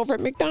hamburger over at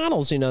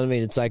McDonald's. You know what I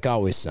mean? It's like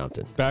always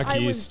something. Back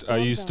east, I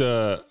used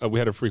to. We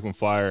had a frequent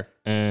flyer,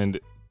 and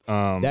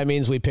That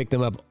means we pick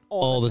them up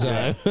all the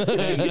time.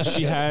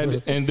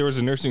 and there was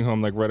a nursing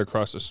home like right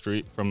across the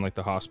street from like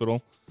the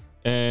hospital,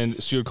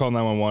 and she would call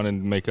 911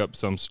 and make up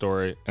some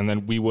story, and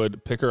then we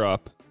would pick her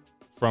up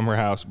from her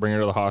house, bring her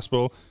to the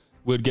hospital,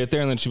 We'd get there,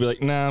 and then she'd be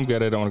like, nah, I'm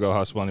good. I don't want to go to the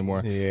hospital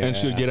anymore. Yeah. And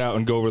she'd get out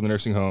and go over to the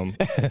nursing home.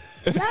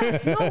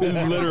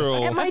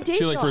 Literal. At my day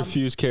She like job.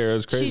 refused care. It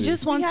was crazy. She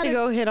just wants had to a-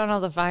 go hit on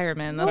all the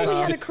firemen. That's We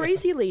all. had a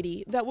crazy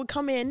lady that would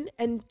come in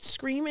and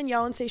scream and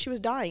yell and say she was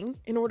dying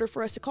in order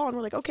for us to call. And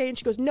we're like, okay. And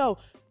she goes, no,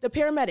 the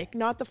paramedic,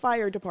 not the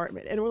fire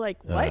department. And we're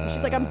like, what? And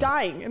she's like, I'm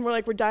dying. And we're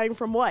like, we're dying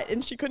from what?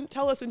 And she couldn't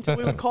tell us until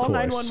we would call course.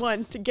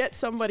 911 to get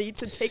somebody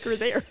to take her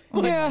there.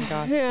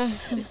 Yeah.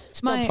 It's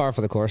about par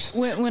for the course.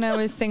 When I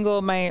was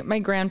single, my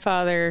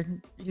grandfather,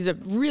 he's a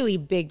really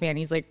big man.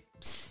 He was like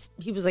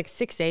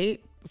 6'8"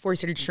 before he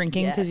started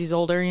shrinking because Yes. he's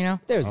older, you know?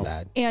 There's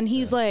that. And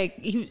he's like,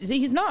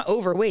 he's not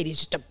overweight. He's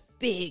just a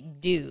big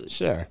dude.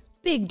 Sure.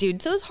 Big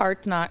dude. So his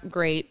heart's not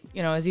great,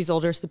 you know, as he's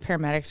older. So the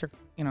paramedics are,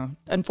 you know,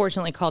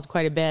 unfortunately called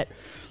quite a bit.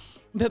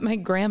 But my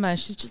grandma,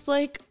 she's just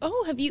like,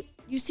 oh,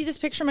 you see this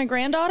picture of my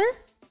granddaughter?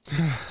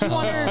 You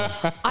want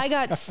her? I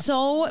got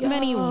so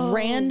many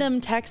random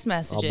text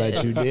messages. I'll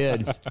bet you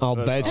did. I'll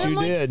bet And I'm you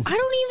like, did. I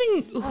don't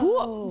even,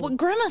 well,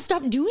 grandma,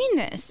 stop doing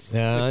this.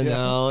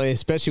 No,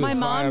 especially My with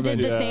mom did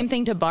firemen. the same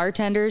thing to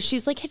bartenders.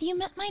 She's like, have you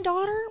met my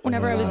daughter?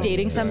 Whenever I was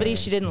dating somebody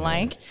she didn't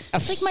like.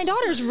 It's like, my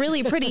daughter's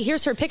really pretty.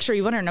 Here's her picture.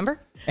 You want her number?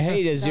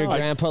 Hey, does your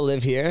grandpa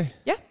live here?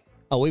 Yeah.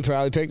 Oh, we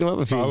probably picked him up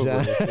a few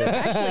times.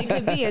 Actually, it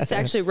could be. It's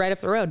actually right up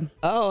the road.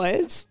 Oh,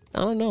 I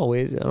don't know.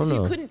 I don't You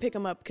know. couldn't pick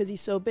him up because he's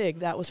so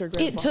big. That was her It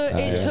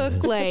grandfather.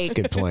 took like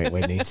Good point,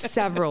 Whitney.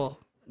 several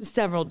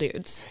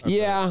dudes.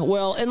 Yeah,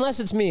 well, unless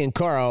it's me and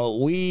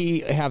Carl, we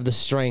have the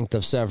strength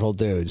of several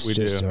dudes. We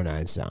just do. you and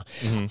I, so.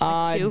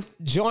 Two.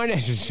 Join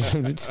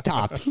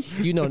Stop.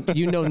 You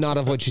know not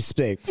of what you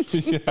speak.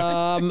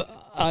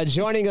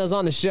 Joining us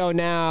on the show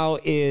now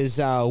is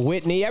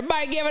Whitney.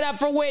 Everybody give it up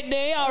for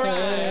Whitney. All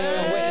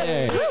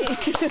right.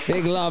 Whitney.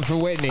 Big love for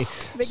Whitney.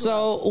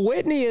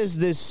 Whitney is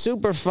this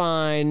super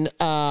fine,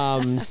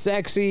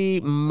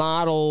 sexy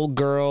model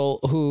girl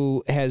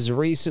who has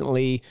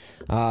recently,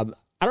 I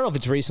don't know if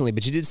it's recently,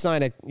 but you did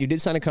sign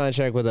a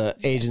contract with an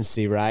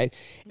agency, right?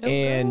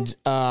 And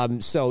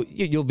so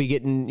you'll be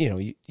getting,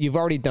 you've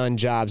already done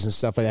jobs and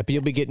stuff like that, but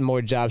you'll be getting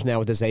more jobs now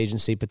with this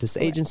agency. But this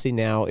agency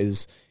now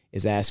is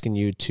asking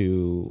you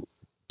to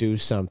do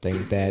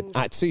something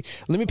that see.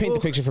 Let me paint the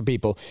picture for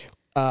people.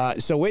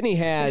 So Whitney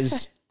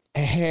has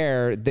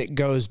hair that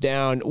goes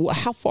down.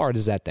 How far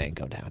does that thing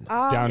go down?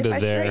 Down if to I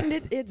there. straightened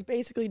it, it's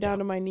basically down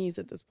to my knees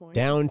at this point.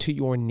 Down to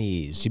your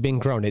knees. You've been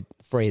growing it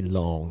for a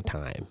long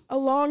time. A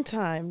long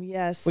time,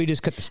 yes. Well, you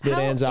just cut the split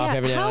ends off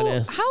every now and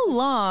then. How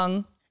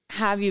long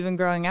have you been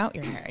growing out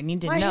your hair? I need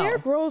to My know. hair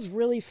grows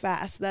really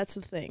fast. That's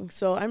the thing.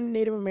 So I'm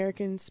Native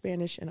American,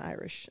 Spanish, and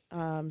Irish.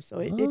 So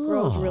it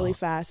grows really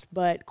fast.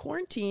 But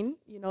quarantine,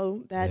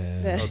 do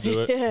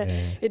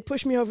it. it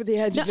pushed me over the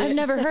edge. No, a bit. I've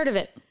never heard of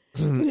it.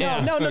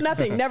 No,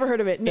 nothing. Never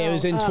heard of it. No, It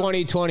was in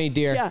 2020,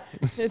 dear. Yeah,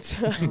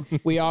 it's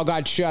We all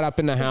got shut up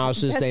in the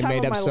houses. Best They time made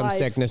of up my some life.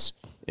 sickness.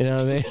 You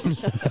know what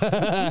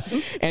I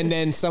mean? And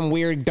then some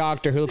weird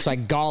doctor who looks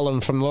like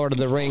Gollum from Lord of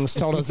the Rings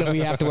told us that we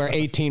have to wear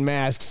 18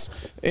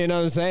 masks. You know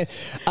what I'm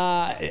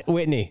saying?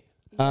 Whitney,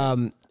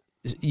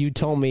 you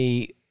told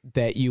me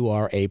that you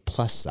are a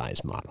plus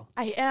size model.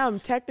 I am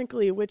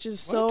technically, which is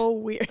so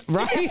weird.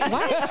 Right?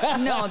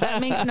 No, that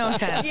makes no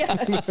sense.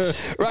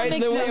 Right?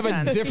 makes Then we no have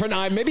sense. a different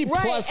eye. Maybe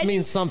Right, plus and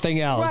means something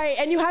else. Right,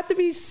 and you have to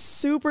be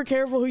super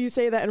careful who you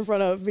say that in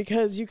front of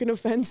because you can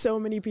offend so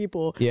many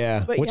people.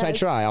 Yeah, But which I yes.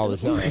 try all the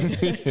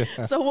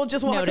time. So we'll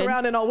just walk Noted.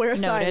 around and I'll wear a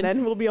sign, Noted.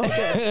 then we'll be all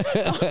good.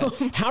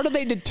 How do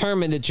they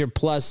determine that you're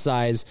plus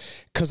size?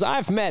 Because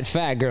I've met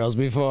fat girls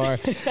before,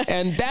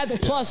 and that's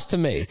plus to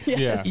me.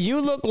 Yeah. You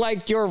look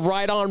like you're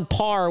right on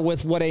par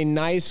with what a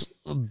nice,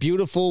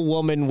 beautiful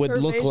woman would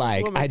look Curvaceous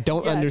like. woman. I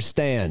don't Yes.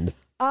 understand.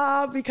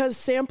 Because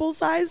sample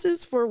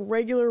sizes for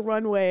regular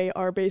runway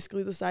are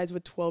basically the size of a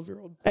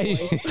 12-year-old boy.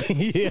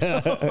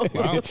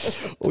 Yeah.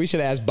 We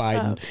should ask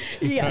Biden.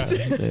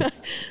 Yes.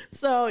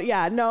 So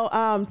yeah,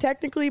 no.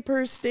 Technically,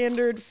 per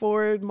standard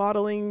for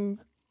modeling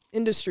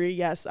industry,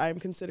 yes, I'm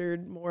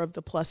considered more of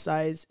the plus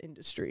size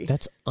industry.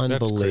 That's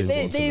unbelievable.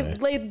 They to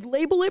me.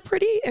 label it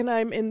pretty, and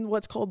I'm in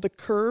what's called the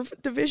curve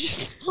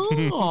division.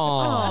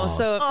 Oh,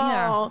 so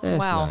yeah. That's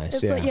Wow.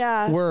 nice. It's like,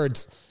 yeah.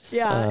 Words.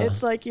 Yeah,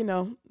 it's like,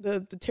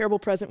 the terrible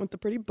present with the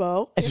pretty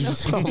bow.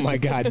 Oh my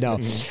God, no.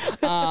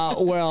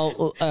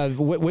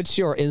 What's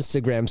your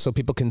Instagram so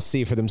people can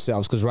see for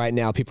themselves? Because right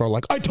now people are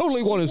like, I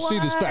totally want to see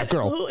this fat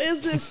girl. Who is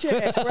this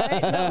chick,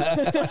 right?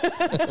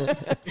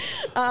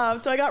 No.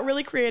 So I got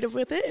really creative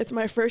with it. It's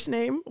my first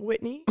name,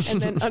 Whitney, and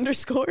then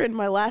underscore, and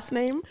my last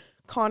name,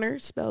 Conner,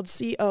 spelled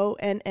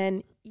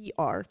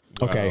Conner.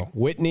 Okay,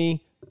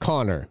 Whitney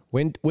Conner.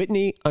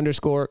 Whitney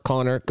 _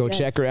 Conner. Go Yes.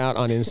 check her out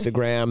on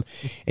Instagram,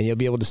 and you'll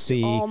be able to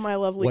see All my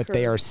lovely what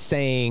they are curves.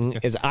 saying.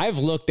 Is I've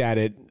looked at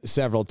it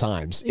several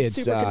times. He's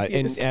super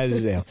and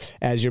confused.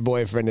 as your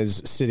boyfriend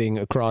is sitting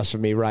across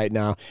from me right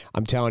now,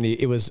 I'm telling you,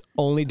 it was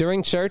only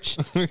during church,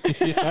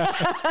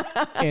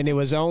 and it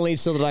was only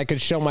so that I could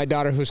show my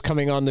daughter who's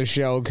coming on the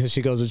show because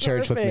she goes to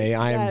church with me. Perfect.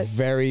 I am Yes.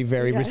 very,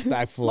 very Yeah.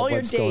 respectful all of your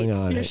what's dates. going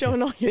on. You're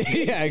showing all your dates.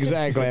 Yeah,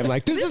 exactly. I'm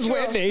like, this is Girl,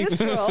 Whitney. This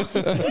girl.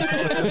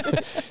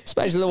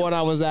 Especially actually the one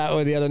I was at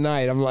with the other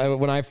night. I'm like,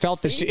 when I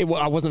felt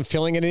I wasn't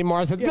feeling it anymore.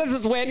 I said, "This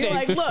is Wendy." You're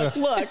like,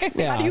 look.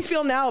 Yeah. How do you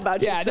feel now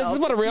about yourself? Yeah, this is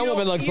what a real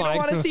woman looks like. You like.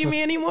 don't want to see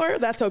me anymore?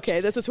 That's okay.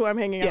 This is who I'm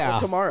hanging out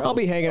with tomorrow. I'll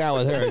be hanging out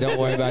with her. Don't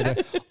worry about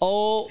that.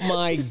 Oh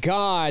my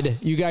God,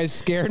 you guys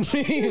scared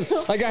me.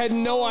 Like I had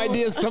no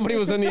idea somebody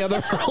was in the other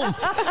room.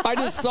 I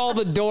just saw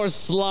the door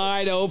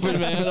slide open,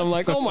 man. I'm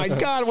like, oh my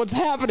God, what's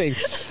happening?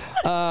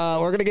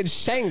 We're gonna get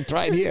shanked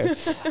right here.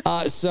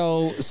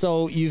 So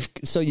you've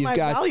My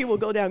got. value will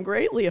go down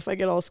greatly if I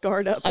get all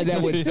scarred up.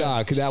 That would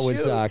suck. That would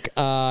suck.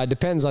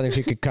 Depends on if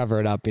you could cover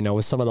it up,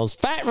 with some of those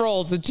fat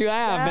rolls that you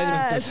have.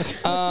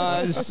 Yes.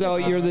 And, so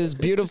you're this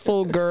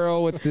beautiful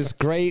girl with this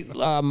great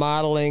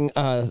modeling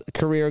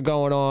career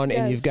going on,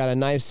 and you've got a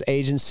nice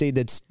agency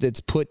that's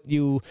put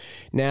you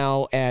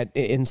now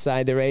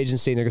inside their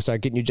agency, and they're gonna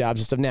start getting you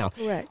jobs and stuff. Now,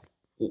 Correct.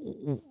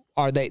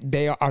 are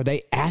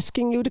they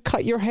asking you to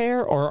cut your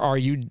hair, or are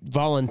you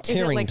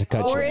volunteering to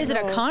cut your or hair? is it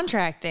a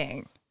contract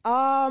thing?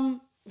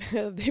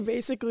 They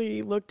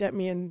basically looked at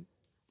me and,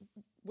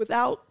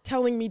 without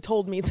telling me,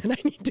 told me that I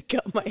need to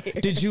cut my hair.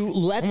 Did you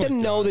let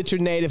them know that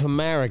you're Native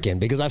American?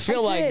 Because I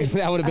feel like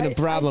that would have been a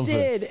problem. I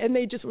did, and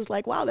they just was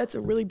like, "Wow, that's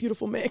a really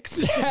beautiful mix.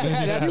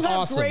 That's you have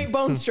awesome. great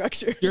bone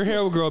structure." Your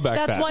hair will grow back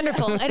That's fast.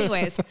 wonderful.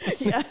 Anyways,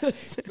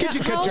 Yes. Could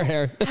you cut your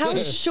hair? How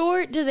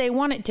short do they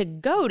want it to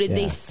go? Did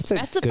they that's a good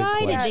specify?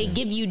 Did they question.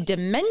 give you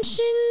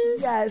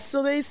dimensions? Yes.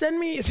 So they send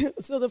me.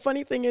 So the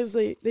funny thing is,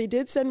 they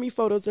did send me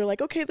photos. They're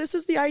like, "Okay, this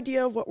is the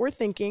idea of what we're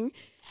thinking,"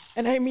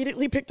 and I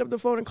immediately picked up the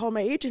phone and called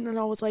my agent, and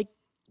I was like,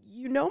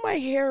 my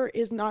hair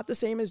is not the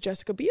same as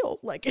Jessica Biel.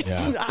 Like it's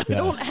not, I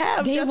don't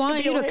have They Jessica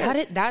want Biel you to hair. cut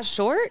it that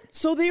short?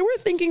 So they were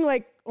thinking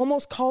like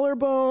almost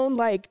collarbone,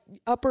 like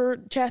upper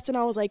chest. And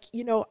I was like,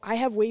 I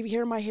have wavy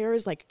hair. My hair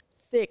is like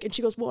thick. And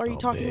she goes, well, are you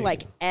talking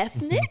like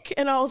ethnic?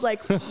 And I was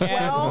like,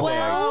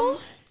 well,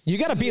 You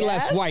got to be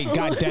less yes. white.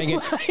 God dang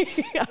it!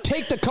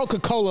 Take the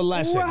Coca-Cola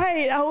lesson.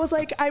 Right. I was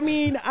like,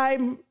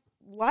 I'm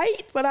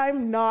white, but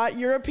I'm not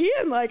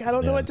European. Like, I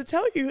don't know what to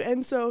tell you.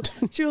 And so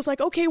she was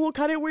like, okay, we'll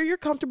cut it where you're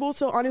comfortable.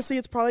 So honestly,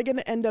 it's probably going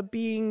to end up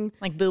being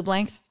Like boob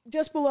length?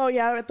 just below,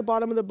 at the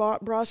bottom of the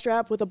bra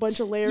strap with a bunch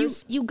of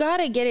layers. You got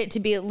to get it to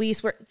be at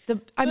least where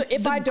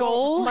If the I don't,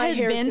 goal my has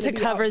hair's been gonna to be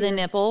cover out the here.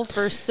 nipple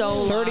for so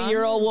long.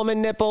 30-year-old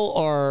woman nipple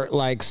or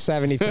like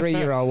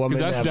 73-year-old woman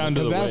 'Cause that's nipple? down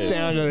to the 'Cause that's waist.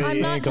 down to the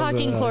I'm not ankles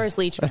talking and Cloris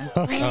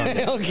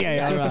Leachman. Okay,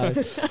 all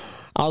right.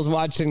 I was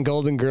watching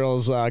Golden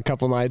Girls a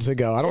couple nights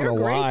ago. I don't They're know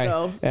great, why.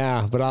 though.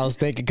 Yeah, but I was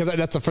thinking because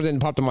that's the first thing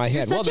that popped in my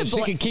head. You're Well, such then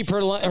a she could keep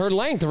her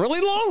length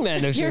really long.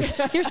 Then if she,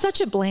 You're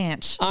such a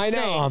Blanche. I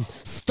know.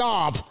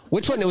 Stop.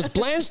 Which one? It was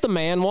Blanche the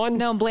man one.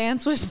 No,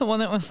 Blanche was the one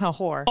that was a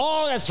whore.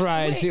 Oh, that's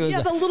right. She was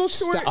the little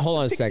short Hold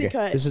on a pixie second.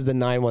 cut. This is the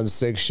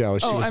 916 show.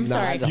 She Oh, was I'm not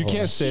sorry. a You whore.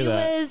 can't say She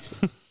that. was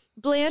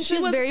Blanche She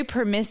was was- very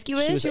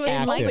promiscuous She was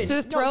and liked active. to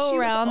No, throw she was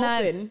around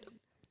open.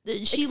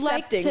 that. She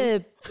liked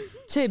Accepting.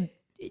 to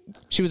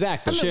She was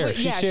active. Shared.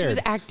 yeah, she was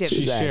active.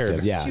 She shared.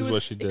 active, yeah. Is She what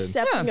was she did.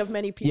 accepting of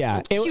many people.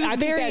 Yeah, She was I think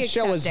very that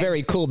show was accepting.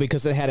 very cool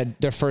because it had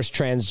their first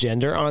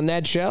transgender on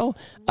that show.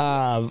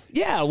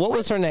 Yeah, what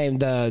was her name?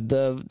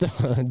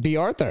 The B.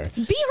 Arthur.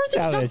 B. Arthur's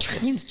Yeah, not but-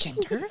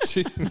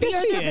 transgender. B.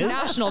 Arthur's a is.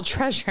 national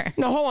treasure.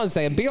 No, hold on a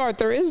second. B.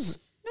 Arthur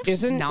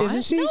isn't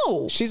not. she?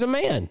 No. She's a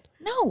man.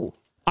 No,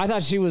 I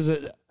thought she was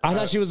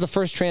the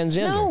first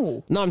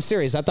transgender. No, I'm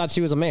serious. I thought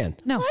she was a man.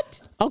 no. What?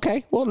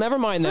 Okay, well, never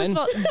mind First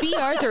then. of all, B.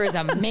 Arthur is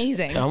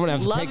amazing. I'm gonna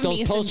have to Love take those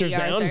me some posters B.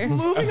 down. Arthur.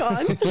 Moving on. I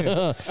have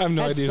no That idea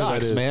who that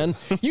sucks, is. man.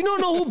 You don't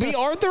know who B.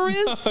 Arthur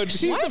is? No,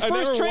 She's what? the I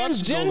first never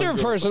watched Golden transgender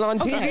Girls. person on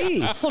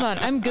TV. Hold on,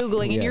 I'm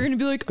googling, and Yeah. you're gonna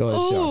be like, Go ahead,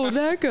 "Oh, Sean.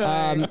 that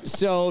guy."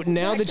 So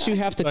now that you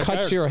have to Like cut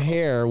her. your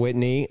hair,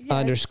 Whitney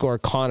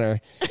 _ Connor,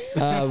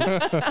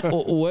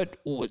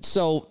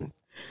 so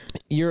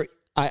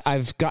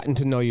I've gotten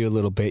to know you a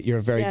little bit. You're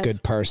a very Yes.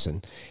 good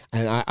person,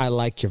 and I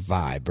like your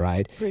vibe,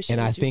 right? Appreciate and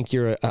I you. think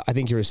you're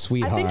a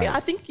sweetheart. I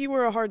think you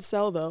were a hard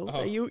sell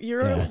though.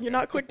 You're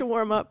not quick to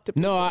warm up to.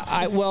 No,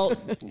 well,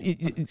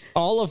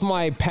 all of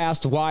my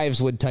past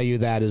wives would tell you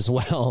that as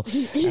well.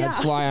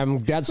 That's why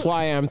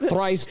I'm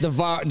thrice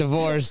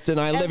divorced, and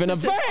I live in a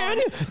Emphasis van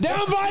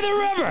down by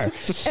the river.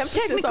 Emphasis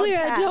Technically,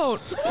 on I past.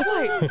 don't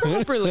quite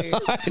properly.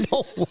 I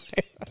don't.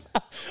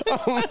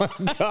 Oh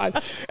my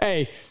God!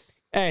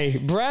 Hey,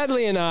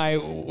 Bradley and I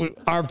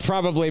are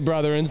probably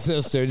brother and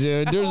sister,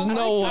 dude. There's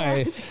no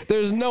way.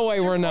 There's no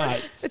way we're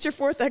not. It's your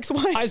fourth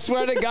ex-wife. I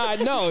swear to God,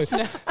 no.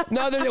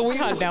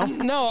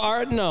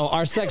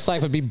 Our sex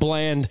life would be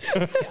bland.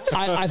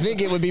 I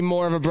think it would be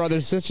more of a brother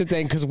sister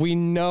thing because we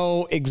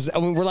know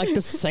we're like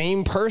the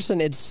same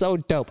person. It's so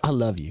dope. I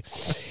love you.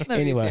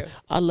 Anyway, too.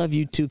 I love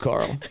you too,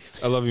 Carl.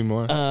 I love you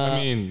more. I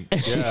mean,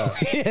 yeah.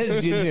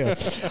 Yes, you do.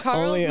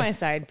 Carl's my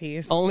side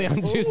piece. Only on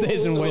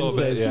Tuesdays and little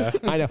bit, Wednesdays.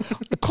 yeah. I know.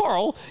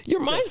 Carl, you're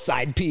my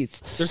side piece.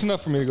 There's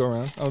enough for me to go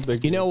around. I'm a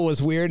big You know what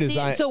was weird is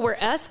See, so we're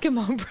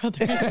Eskimo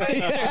brothers.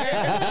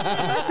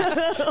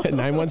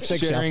 916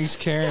 show. sharing's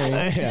caring.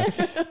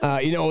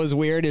 You know what was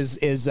weird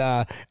is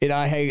I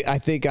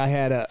think I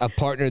had a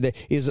partner that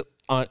is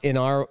in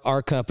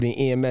our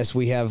company, EMS,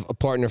 we have a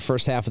partner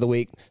first half of the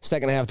week.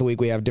 Second half of the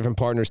week, we have different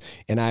partners.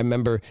 And I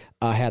remember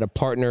I had a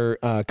partner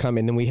come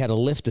in, and we had a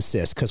lift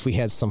assist because we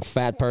had some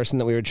fat person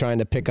that we were trying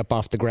to pick up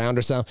off the ground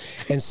or something.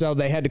 And so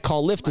they had to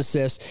call lift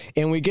assist.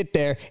 And we get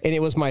there, and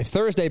it was my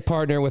Thursday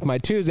partner with my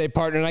Tuesday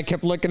partner. And I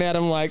kept looking at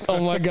him like,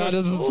 oh, my God,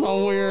 this is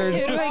so weird.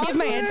 Who do I give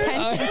my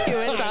attention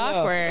to? It's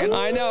awkward.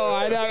 I know.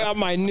 I got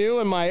my new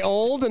and my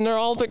old, and they're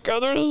all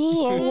together. This is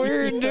so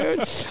weird, dude.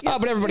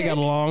 But everybody got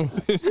along.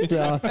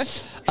 So,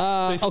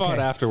 They fought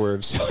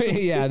afterwards.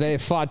 yeah, they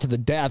fought to the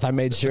death. I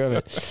made sure of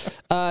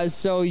it.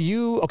 So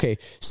you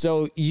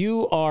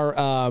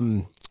are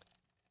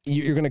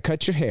you're going to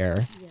cut your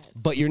hair,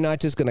 but you're not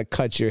just going to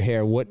cut your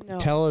hair.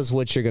 Tell us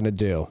what you're going to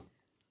do.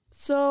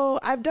 So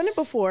I've done it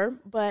before,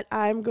 but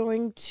I'm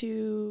going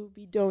to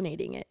be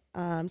donating it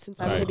since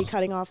I'm going to be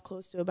cutting off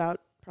close to about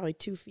probably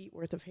 2 feet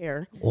worth of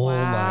hair. Oh my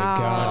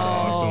God. That's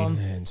awesome.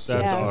 Man, That's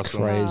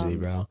awesome. crazy,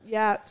 bro.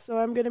 Yeah, so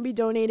I'm going to be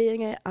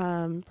donating it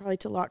probably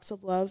to Locks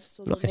of Love.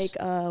 So they'll make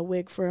a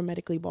wig for a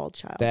medically bald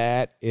child.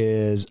 That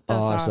is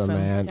awesome,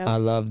 man. Yep. I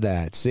love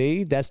that.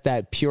 See, that's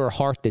that pure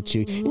heart that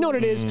you know what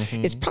it is?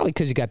 It's probably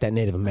because you got that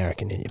Native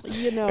American in you.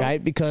 You know.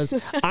 Right? Because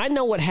I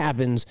know what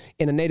happens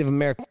in the Native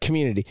American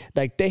community.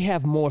 Like, they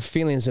have more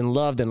feelings and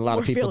love than a lot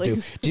of people do.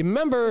 Do you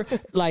remember,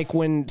 like,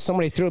 when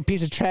somebody threw a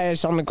piece of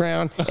trash on the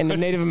ground and the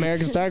Native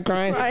Americans started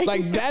crying? Right.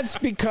 Like, that's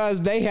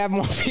because they have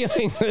more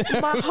feelings than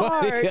My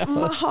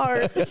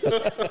heart.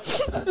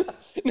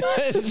 No,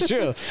 that's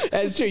true.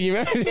 That's true. You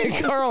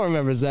remember? Carl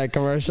remembers that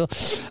commercial.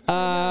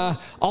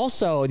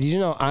 Also, did you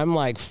know I'm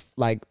like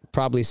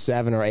probably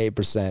 7 or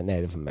 8%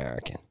 Native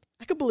American?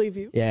 I could believe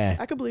you. Yeah.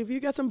 I could believe you.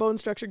 You got some bone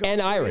structure going.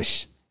 And for you.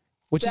 Irish,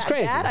 which is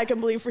crazy. That I can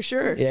believe for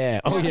sure.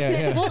 Yeah. Oh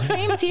yeah. Well,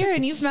 same's here,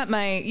 and you've met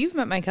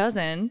my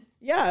cousin.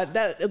 Yeah,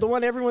 that the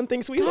one everyone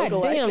thinks we God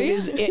look alike. damn!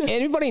 Is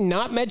anybody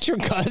not met your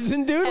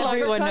cousin, dude? Like,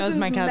 Everyone knows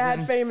my cousin.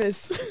 Mad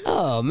famous.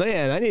 oh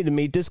man, I need to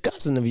meet this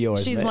cousin of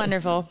yours. She's man.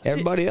 wonderful.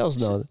 Everybody else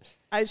knows.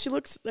 She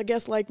looks, I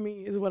guess, like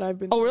me is what I've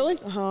been. Oh really?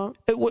 Uh-huh.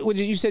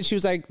 You said she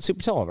was like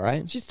super tall,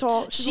 right? She's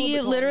tall. She's a little She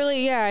bit taller.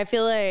 literally, yeah. I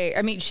feel like,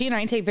 I mean, she and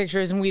I take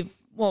pictures, and we've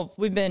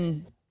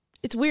been.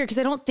 It's weird because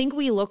I don't think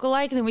we look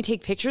alike, and then we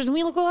take pictures and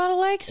we look a lot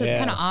alike, so it's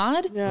kind of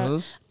odd.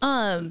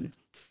 Yeah.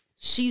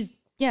 She's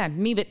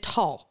me, but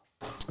tall,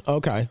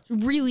 Okay.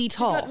 really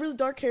tall. Got really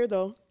dark hair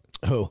though.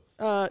 Who?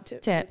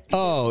 Tip.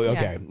 Oh,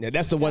 okay. Yeah,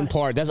 that's the one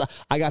part.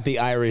 I got the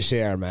Irish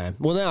hair, man.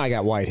 Well, now I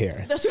got white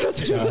hair. That's what I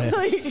was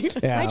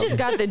like. Yeah. I just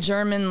got the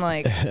German,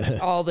 like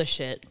all the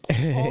shit.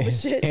 All the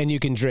shit. And you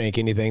can drink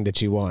anything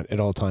that you want at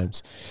all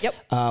times. Yep.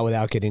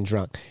 Without getting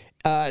drunk.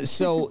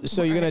 So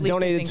you're gonna At least I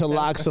donate it think to so.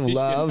 Locks of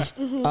Love.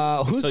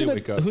 Till you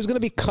wake up. Who's gonna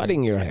be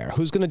cutting your hair?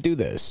 Who's gonna do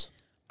this?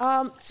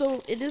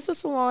 So it is a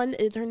salon.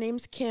 Her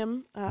name's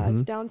Kim.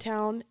 It's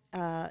downtown.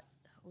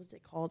 What was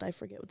it called? I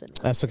forget what the name.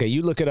 That's okay.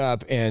 You look it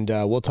up, and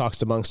we'll talk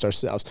amongst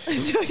ourselves.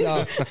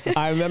 So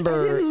I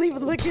remember I didn't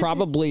even look at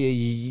probably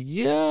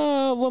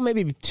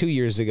maybe 2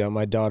 years ago,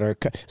 my daughter.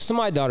 So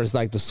my daughter's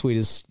like the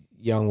sweetest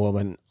young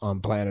woman on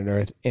planet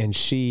Earth, and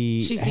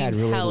she had seems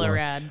really hella long,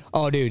 rad.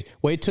 Oh, dude,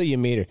 wait till you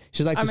meet her.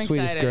 She's like the I'm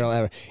sweetest excited. girl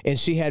ever, and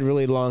she had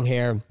really long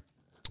hair.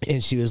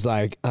 And she was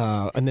like,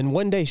 and then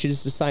one day she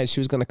just decided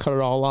she was going to cut it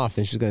all off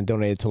and she was going to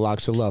donate it to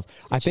Locks of Love.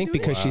 I think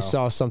because she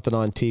saw something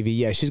on TV.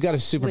 Yeah, she's got a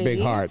super big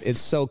Sweet. heart.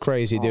 It's so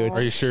crazy, dude.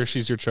 Are you sure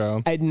she's your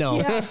child? I know.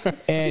 Yeah.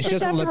 And she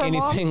doesn't after look her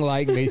mom? anything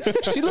like me.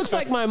 She looks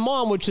like my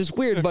mom, which is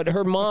weird, but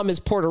her mom is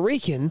Puerto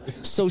Rican,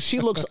 so she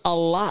looks a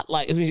lot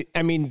like,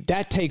 I mean,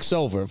 that takes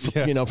over,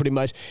 pretty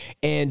much.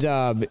 And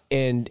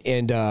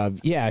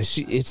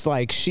it's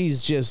like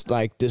she's just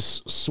like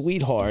this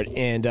sweetheart.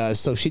 And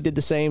so she did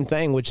the same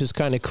thing, which is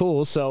kind of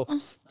cool. So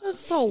That's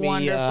so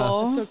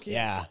wonderful. It's so cute.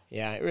 yeah,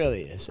 it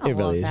really is. I It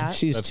really love is. that.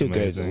 She's That's too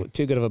amazing.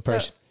 good of a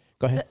person.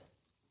 Go ahead.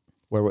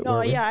 Where No, were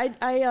we? yeah,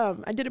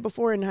 I did it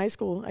before in high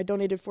school. I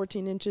donated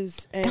 14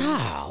 inches. And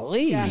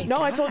Golly. Yeah.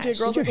 No, I told you it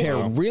grows Your like a hair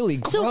worm. really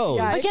grows. So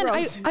Yeah, it again,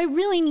 grows. I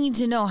really need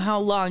to know how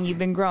long you've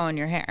been growing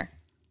your hair.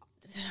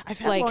 I've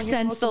had Like long hair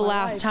since most the of my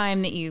last life.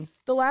 time that you,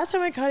 The last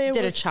time I cut it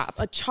Did a was chop.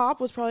 A chop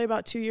was probably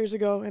about 2 years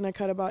ago, and I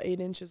cut about 8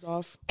 inches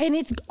off. and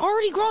it's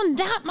already grown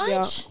that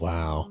much.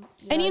 Wow.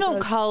 And you it don't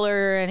does.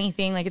 color or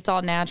anything, like it's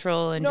all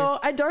natural and No,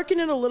 just. I darken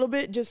it a little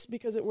bit just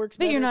because it works.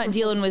 But you're better not for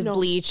dealing folks. with No.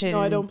 bleach No,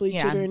 I and- don't bleach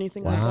yeah. it or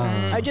anything like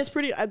that. I just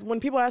when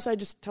people ask, I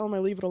just tell them I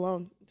leave it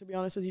alone. To be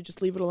honest with you,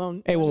 just leave it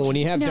alone. Hey, well, when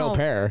you have No. dope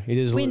hair, you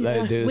just When,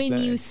 let it do its when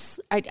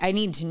thing. you, I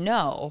need to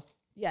know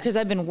Yes. because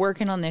I've been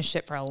working on this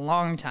shit for a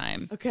long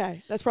time.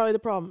 Okay, that's probably the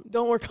problem.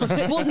 Don't work on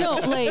it. Well, no,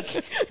 like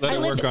Let I it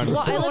lived, work on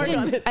well,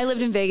 it. I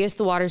lived in Vegas.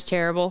 The water's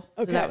terrible.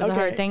 So Okay, that was a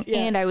hard okay, thing. yeah.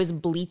 And I was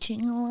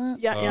bleaching a lot.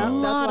 yeah, A that's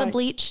lot why. of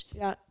bleach.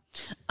 Yeah.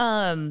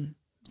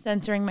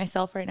 Censoring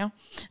myself right now.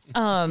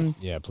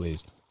 yeah,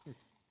 please.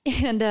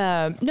 And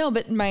no,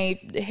 but my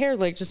hair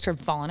like just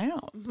started falling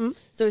out. Mm-hmm.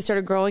 So I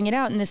started growing it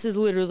out, and this is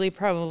literally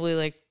probably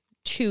like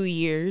 2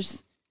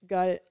 years.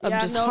 Got it. Of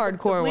just the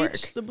hardcore bleach,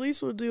 work. The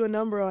bleach will do a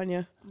number on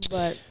you,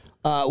 but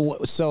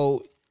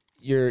So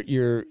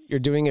you're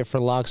doing it for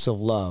Locks of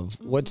Love.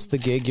 What's the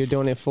gig you're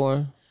doing it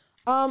for?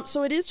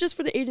 So it is just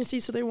for the agency,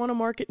 so they want to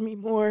market me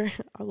more.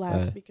 I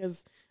laugh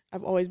because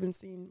I've always been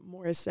seen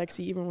more as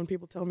sexy. Even when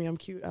people tell me I'm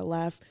cute, I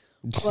laugh.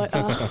 But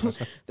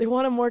they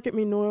want to market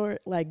me more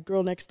like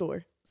girl next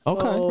door. So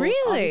Okay.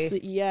 Really?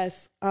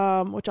 Yes.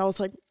 Which I was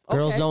like, okay.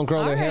 Girls don't grow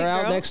their All right, hair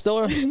out girl. next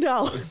door?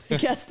 No, I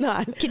guess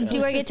not.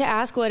 Do I get to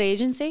ask what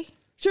agency?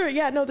 Sure.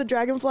 Yeah. No, the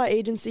Dragonfly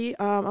Agency.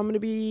 I'm going to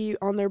be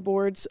on their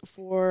boards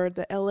for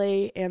the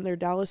LA and their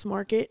Dallas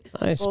market.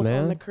 Nice, both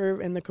man. on the Curve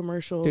and the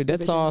commercial. Dude,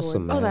 that's division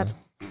awesome, board. man. Oh, that's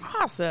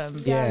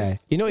awesome. Yeah.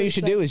 You know what you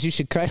should do is you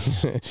should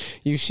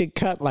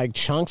cut like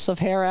chunks of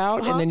hair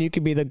out and then you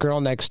could be the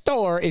girl next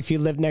door if you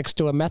live next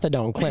to a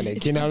methadone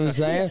clinic. You know what I'm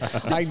saying?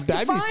 Like,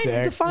 that'd be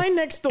sick. Define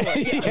next door.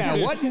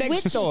 Yeah, what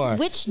next door?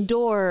 Which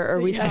door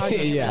are we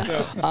talking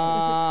about?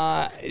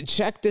 Yeah.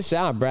 Check this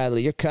out,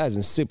 Bradley. Your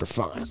cousin's super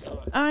fun.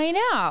 I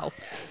know.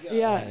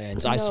 Yeah.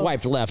 And I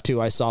swiped left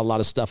too. I saw a lot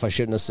of stuff I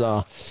shouldn't have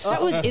saw.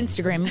 That was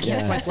Instagram. You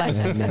can't swipe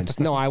left.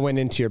 No, I went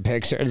into your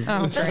pictures.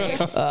 Oh, great.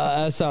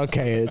 That's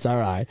okay. It's all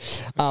right.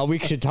 We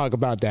should talk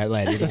about that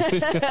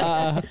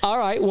later. All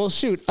right. Well,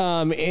 shoot.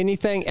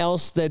 Anything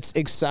else that's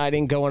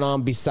exciting going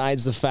on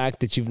besides the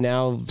fact that you've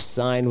now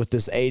signed with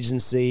this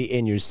agency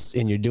and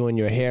you're doing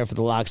your hair for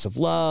the Locks of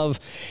Love,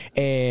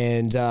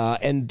 and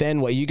then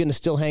what? You gonna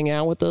still hang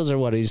out with us, or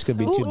what? Are you just gonna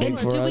be too Ooh, big and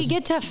for us? do we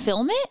get to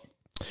film it?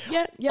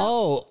 Yeah.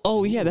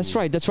 Oh, yeah. That's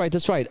right.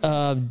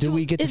 Do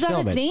we get to Is that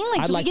film a it? thing?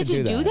 Like, I'd do like we get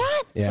to do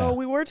that? Yeah. So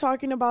we were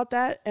talking about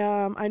that.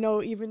 I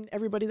know even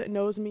everybody that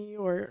knows me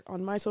or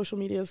on my social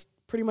media is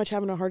pretty much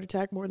having a heart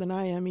attack more than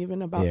I am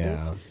even about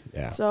this.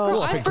 Yeah. So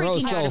Girl, if I'm it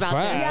grows freaking so out about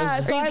fast. this. yeah,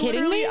 Are so you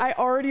kidding me? I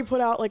already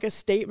put out like a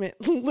statement,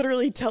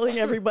 literally telling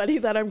everybody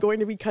that I'm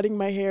going to be cutting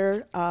my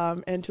hair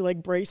and to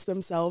like brace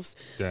themselves.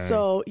 Dang.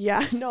 So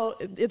yeah, no,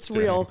 it's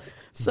real.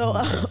 So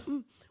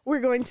we're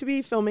going to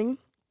be filming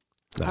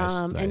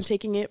and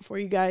taking it for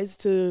you guys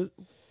to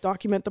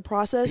document the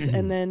process,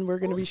 and then we're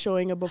going to be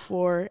showing a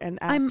before and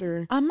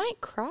after. I might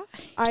cry.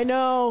 I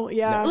know,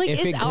 yeah. Like,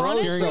 If it it's grows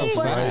honestly,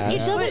 so fast. it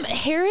doesn't.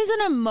 Hair is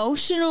an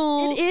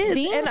emotional It is,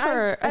 thing and for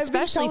I've been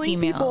especially telling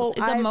females. people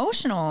It's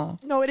emotional.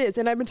 No, it is.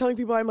 And I've been telling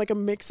people I'm like a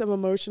mix of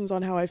emotions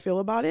on how I feel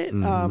about it.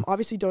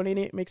 Obviously,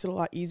 donating it makes it a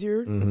lot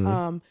easier.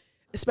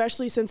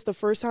 Especially since the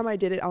first time I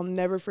did it, I'll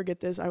never forget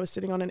this. I was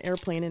sitting on an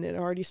airplane and it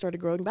already started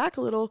growing back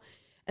a little.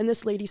 And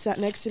this lady sat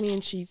next to me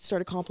and she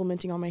started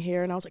complimenting on my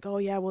hair. And I was like, oh,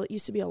 yeah, well, it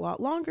used to be a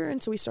lot longer.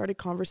 And so we started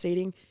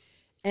conversating.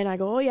 And I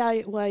go, oh,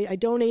 yeah, well, I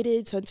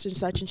donated such and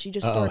such. And she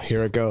just starts.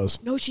 Here it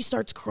goes. No, she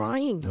starts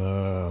crying.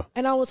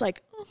 And I was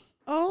like,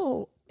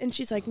 oh. And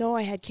she's like, no,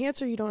 I had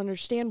cancer. You don't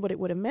understand what it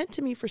would have meant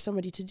to me for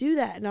somebody to do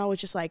that. And I was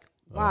just like,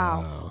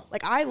 wow.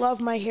 Like, I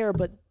love my hair,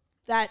 but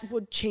that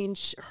would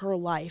change her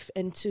life.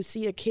 And to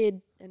see a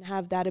kid and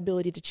have that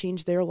ability to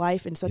change their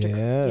life in such a,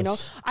 you know,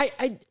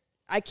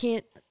 I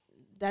can't,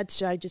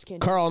 I just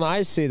can't. Carl and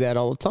I see that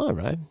all the time,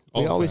 right?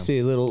 All we the always time.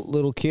 see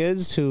little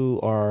kids who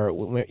are,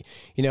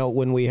 you know,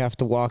 when we have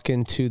to walk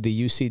into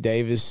the UC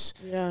Davis,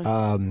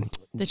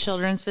 The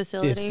children's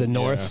facility. it's the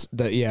north,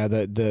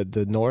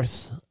 the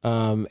north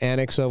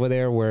annex over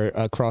there, where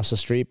across the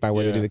street by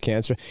where they do the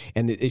cancer,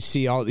 and you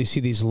see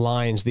these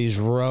lines, these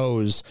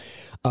rows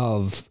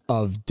of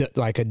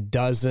like a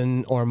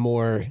dozen or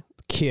more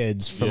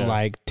kids from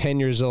like 10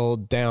 years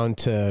old down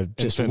to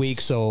just Infants.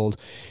 weeks old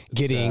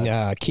getting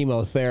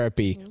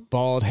chemotherapy,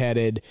 bald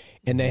headed,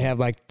 and they have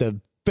like the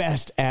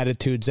best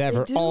attitudes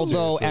ever. do.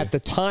 Although Seriously. at the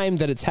time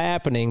that it's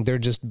happening, they're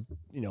just,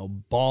 you know,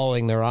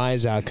 bawling their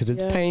eyes out because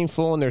it's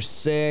painful and they're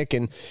sick.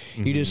 And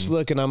you just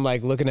look, and I'm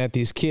like looking at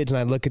these kids, and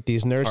I look at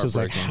these nurses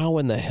like, Heartbreaking. how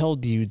in the hell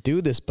do you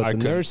do this? But I the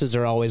couldn't. nurses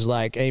are always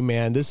like, hey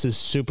man, this is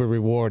super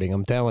rewarding.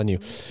 I'm telling you.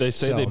 They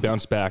say So- they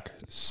bounce back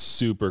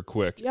super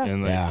quick, Yeah.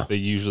 and like, Yeah. they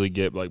usually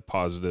get like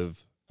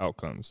positive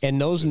outcomes.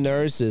 And those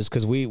nurses,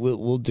 because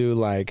we'll do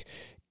like,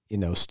 you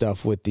know,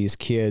 stuff with these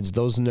kids.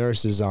 Those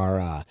nurses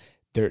are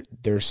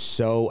they're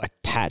so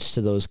attached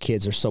to those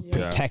kids. They're so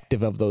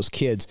protective of those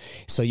kids.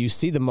 So you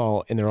see them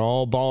all, and they're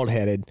all bald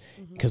headed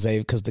because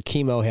the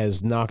chemo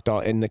has knocked all,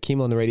 and the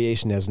chemo and the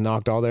radiation has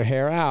knocked all their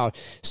hair out.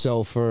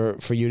 So for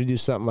you to do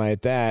something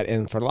like that,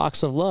 and for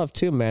Locks of Love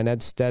too, man,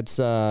 that's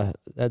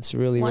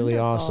really really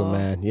awesome,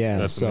 man. Yeah.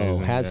 That's so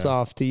amazing, hats yeah.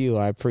 off to you.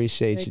 I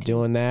appreciate you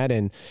doing that,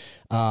 and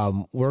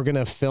we're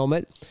gonna film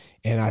it,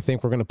 and I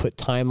think we're gonna put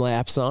time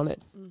lapse on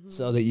it.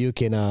 So that you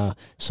can,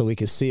 so we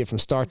can see it from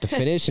start to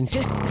finish and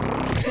get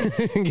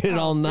it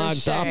all knocked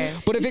sure.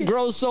 off. But if it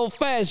grows so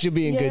fast, you'll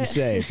be in good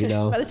shape, you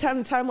know. By the time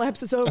the time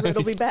lapse is over,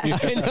 it'll be back.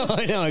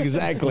 I know,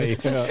 exactly.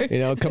 You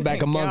know, come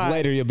back a month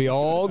later, you'll be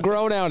all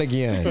grown out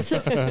again.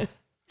 So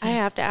I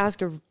have to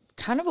ask a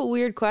kind of a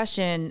weird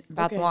question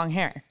about the Okay. long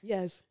hair.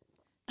 Yes.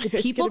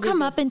 People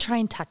come up and try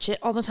and touch it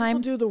all the People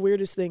time. do the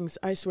weirdest things.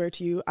 I swear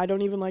to you. I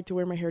don't even like to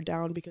wear my hair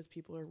down because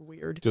people are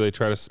weird. Do they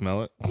try to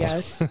smell it?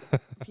 Yes. Was it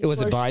People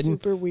are Biden?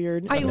 Super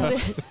weird. I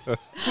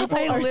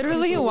are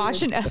literally super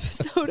watched an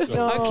episode of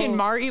fucking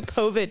Mari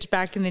Povich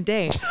back in the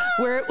day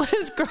where it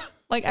was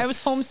Like I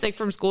was homesick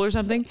from school or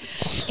something.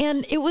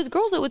 And it was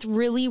girls with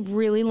really,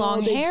 really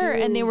long they hair.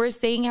 do. And they were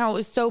saying how it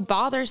was so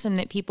bothersome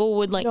that people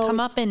would like come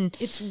up and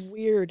it's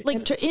weird.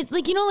 like,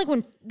 like, you know, like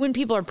when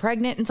people are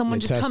pregnant and someone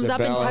They just touch comes their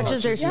up and belly.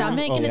 touches their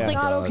stomach. And it's like,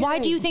 Not okay. why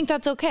do you think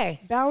that's okay?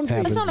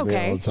 boundaries. That's not Happens to me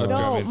okay. all the time. No,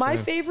 Drive me my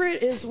insane.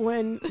 favorite is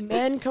when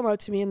men come up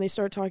to me and they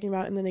start talking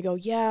about it and then they go,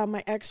 yeah,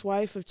 my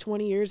ex-wife of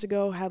 20 years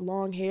ago had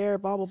long hair,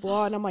 blah, blah,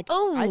 blah. And I'm like,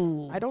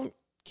 I don't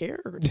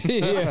care. I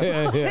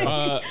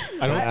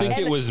don't think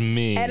it was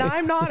me. And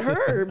I'm not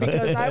her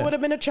because I would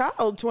have been a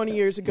child 20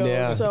 years ago.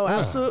 Yeah. So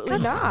absolutely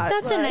not.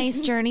 That's a Like,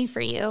 nice journey for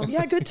you.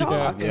 Yeah, good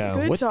talk.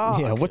 Good what, talk.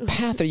 Yeah, what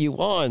path are you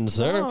on,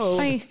 sir?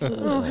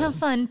 No. Have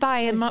fun. Bye.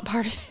 I'm not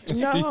part of it.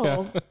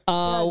 No.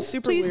 Yeah, it's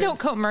super Please weird. don't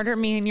co-murder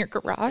me in your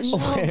garage.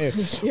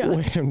 Jeez.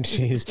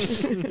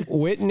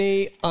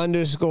 Whitney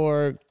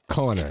 _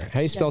 Connor. How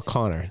do you spell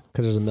Connor?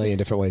 Because there's a million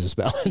different ways to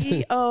spell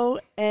it.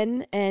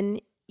 CONNER.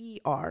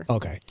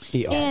 Okay.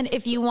 ER. And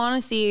if you want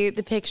to see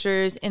the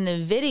pictures in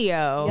the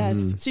video,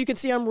 Yes. So you can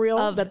see I'm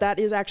real, that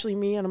is actually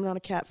me and I'm not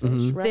a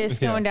catfish, right? this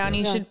going down,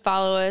 you should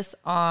follow us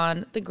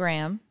on the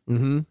gram.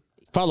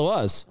 Follow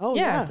us. Oh,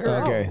 Yeah.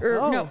 yeah. Okay.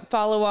 No,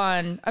 follow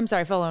on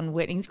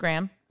Whitney's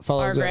gram.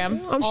 Follow our us.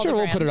 gram. I'm all sure the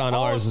we'll put it grams. on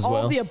ours as well.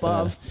 All of the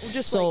above. We're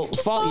just So like,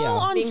 Just Follow- follow yeah.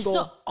 on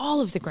Mingle.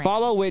 all of the grams.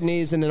 Follow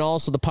Whitney's and then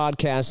also the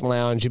podcast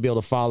lounge. You'll be able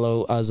to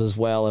follow us as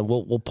well. And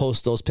we'll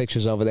post those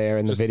pictures over there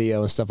in the video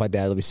and stuff like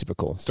that. It'll be super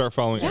cool. Start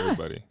following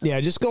everybody. Yeah,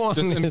 just go on.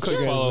 Just click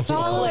follow.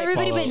 Follow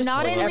everybody, but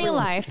not in real everyone.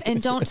 life,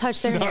 and don't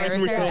touch their hair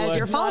as, real as life.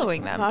 you're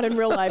following them. not in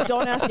real life.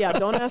 Don't ask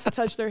to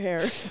touch their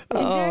hair.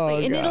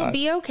 Exactly, and it'll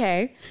be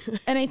okay.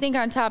 And I think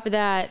on top of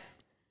that,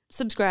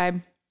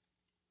 subscribe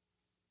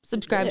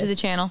to the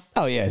channel.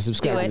 Oh, yeah.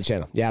 Subscribe Do to it. the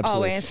channel. Yeah,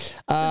 absolutely. Always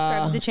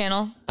subscribe to the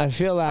channel. I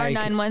feel Our like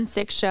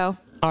 916 show.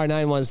 Our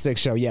 916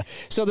 show, yeah.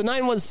 So the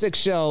 916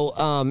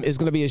 show is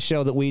going to be a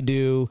show that we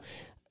do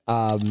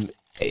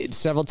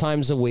several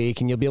times a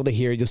week, and you'll be able to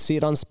hear it. You'll see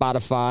it on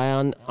Spotify,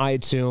 on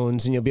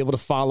iTunes, and you'll be able to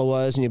follow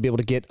us, and you'll be able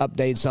to get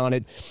updates on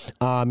it.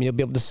 You'll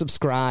be able to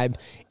subscribe,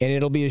 and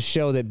it'll be a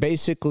show that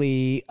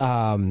basically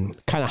kind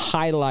of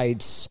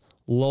highlights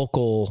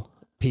local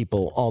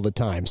people all the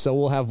time. So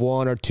we'll have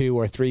 1 or 2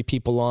 or 3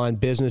 people on,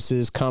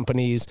 businesses,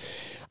 companies,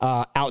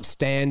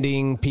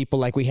 outstanding people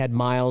like we had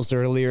Miles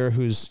earlier,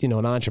 who's, an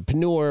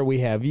entrepreneur.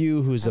 We have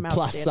you, who's a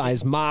plus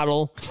size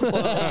model,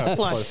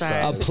 Plus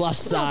size. a plus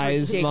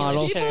size ridiculous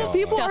model. shit.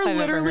 People Stuff are I've ever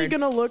literally heard.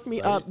 going to look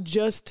me up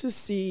just to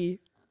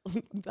see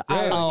the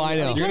irony, Oh, I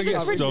know. You're gonna get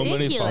Because it's so many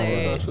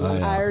ridiculous. followers after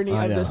that. irony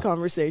I of know. this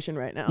conversation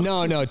right now.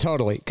 No,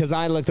 totally. Because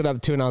I looked it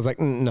up too, and I was like,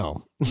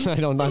 no, I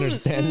don't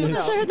understand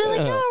this. So they're like,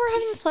 we're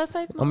having this plus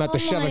size. I'm gonna have to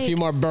shove a few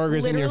more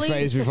burgers in your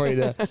literally- face before you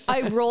do.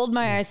 I rolled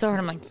my eyes so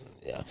hard. I'm like,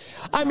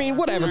 I mean,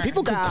 whatever.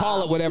 People can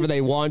call it whatever they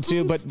want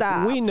to, but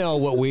Stop. we know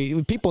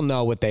people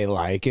know what they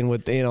like and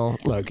what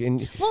look.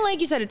 And well,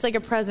 like you said, it's like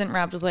a present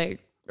wrapped with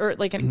or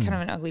like kind of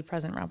an ugly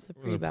present wrapped with a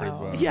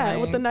pre-bow. Yeah, right?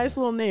 with the nice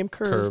little name,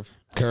 Curve.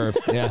 Curve,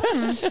 yeah.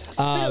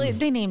 But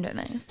they named it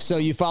nice. So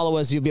you follow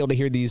us, you'll be able to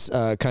hear these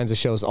kinds of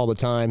shows all the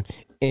time,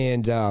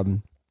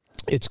 and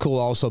it's cool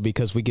also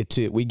because we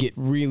get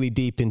really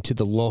deep into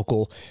the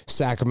local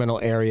Sacramento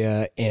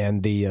area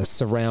and the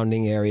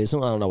surrounding areas. I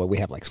don't know, we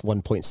have like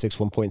 1.6,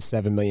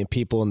 1.7 million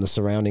people in the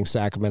surrounding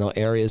Sacramento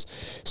areas.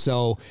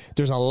 So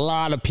there's a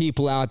lot of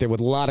people out there with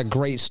a lot of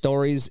great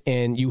stories,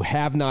 and you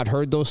have not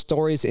heard those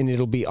stories, and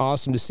it'll be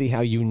awesome to see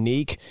how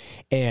unique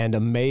and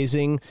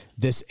amazing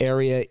this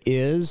area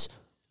is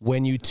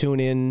when you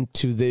tune in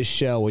to this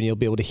show, and you'll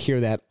be able to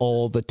hear that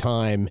all the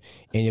time,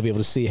 and you'll be able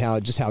to see how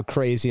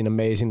crazy and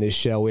amazing this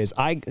show is.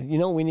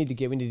 We need to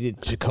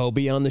get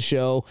Jacoby on the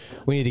show.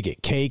 We need to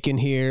get Cake in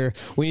here.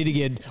 We need to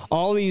get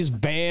all these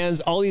bands,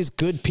 all these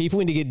good people.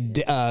 We need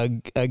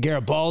to get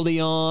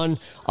Garibaldi on.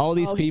 All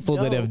these people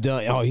that have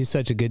done. Oh, he's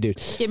such a good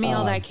dude. Give me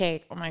all that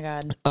cake. Oh my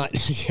god.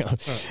 Yeah.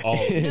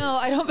 No,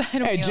 I don't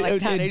mean it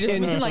like that. I just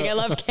mean like I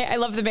love cake. I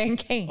love the band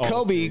Cake.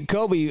 Kobe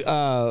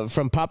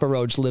from Papa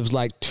Roach lives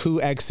like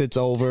 2 exits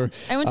over.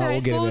 I went to high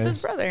we'll get school him with in.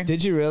 his brother.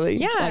 Did you really?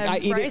 Yeah, Like I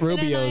eat at Bryson and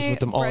Rubio's I- with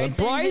them all.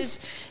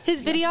 Bryson,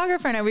 his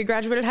videographer and I, we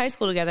graduated high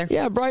school together.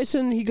 Yeah,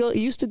 Bryson, he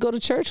used to go to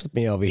church with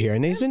me over here,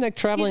 and he's been like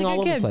traveling He's a all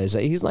good over the kid. place.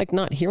 He's like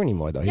not here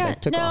anymore though. He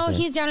like, took off.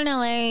 he's down in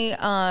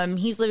LA.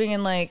 He's living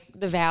in like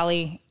the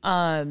Valley,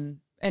 and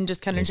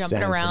just kind of jumping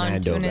San around,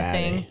 Fernando doing his Valley,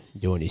 thing.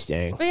 doing his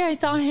thing. But yeah, I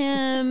saw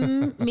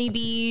him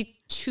maybe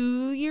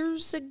 2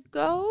 years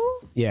ago.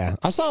 Yeah,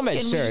 I saw him at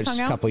And we church just hung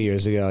a out? couple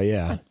years ago.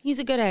 Yeah, He's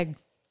a good egg.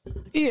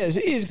 he is.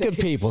 He's good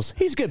peoples.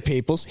 He's good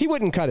peoples. He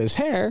wouldn't cut his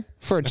hair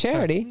for a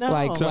charity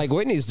like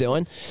Whitney's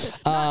doing.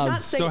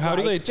 Not So how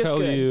do they just tell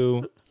good.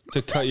 you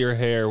to cut your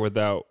hair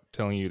without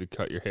telling you to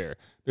cut your hair?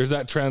 There's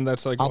that trend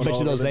that's like. I'll going bet you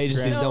all those over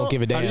agencies Instagram. don't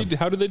give a damn.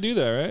 How do they do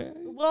that, right?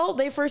 Well,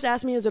 they first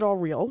asked me, is it all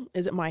real?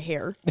 Is it my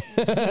hair?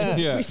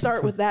 Yeah. We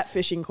start with that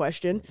fishing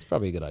question. It's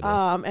probably a good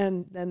idea.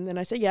 And then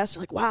I say yes.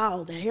 They're like,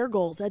 wow, the hair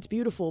goals, that's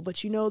beautiful.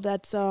 But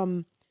that's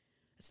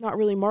it's not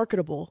really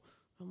marketable.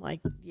 I'm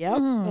like, yep.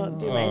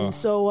 And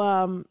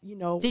so, you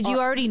know. Did you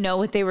already know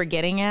what they were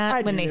getting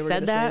at when they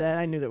said that?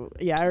 I knew that.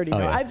 Yeah, I already know.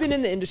 yeah. I've been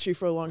in the industry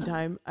for a long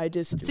time. I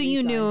just. So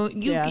you knew,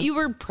 Yeah. you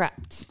were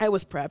prepped. I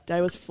was prepped.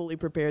 I was fully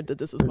prepared that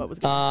this was what was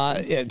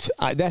going to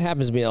That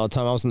happens to me all the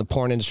time. I was in the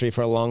porn industry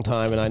for a long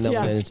time, and I know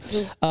Yeah. what it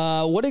is.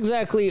 What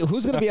exactly?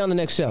 Who's going to be on the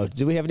next show?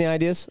 Do we have any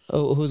ideas?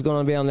 Who's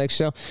going to be on the next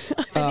show?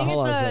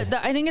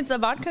 I think it's the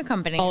vodka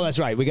company. Oh, that's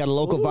right. We got a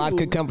local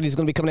vodka company that's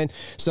going to be coming in.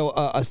 So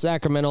a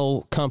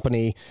Sacramento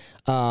company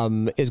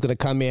is going to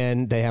come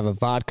in. They have a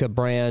vodka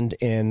brand,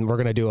 and we're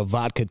going to do a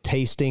vodka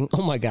tasting.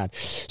 Oh, my God.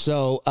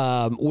 So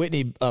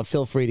Whitney,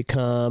 feel free to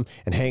come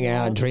and hang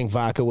out and drink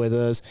vodka with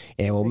us,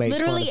 and we'll make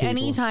Literally fun of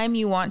people. anytime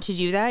you want to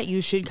do that,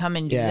 you should come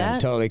and do Yeah,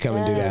 that. totally come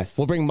and do that. Yes.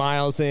 We'll bring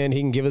Miles in. He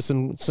can give us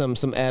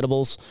some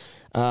edibles.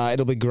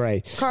 It'll be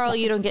great. Carl,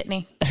 you don't get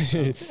any.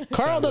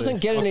 Carl doesn't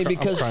get any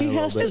because he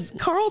has to. Is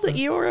Carl the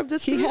Eeyore of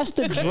this He group? has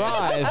to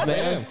drive,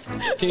 man.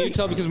 Can you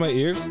tell because of my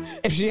ears?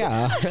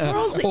 Yeah.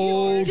 Carl's the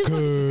Eeyore. You just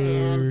look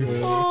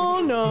sad.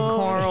 Oh, no.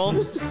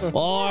 Carl.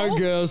 I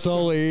guess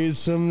I'll eat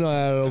some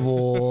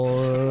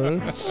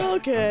edibles.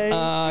 Okay.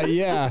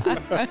 Yeah.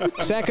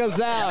 Check us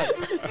out.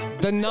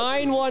 The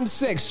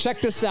 916.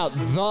 Check this out.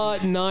 The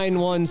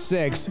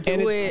 916.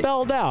 And it's it.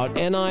 spelled out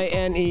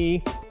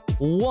NINE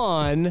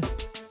 1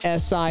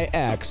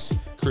 SIX.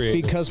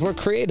 Creative. Because we're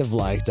creative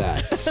like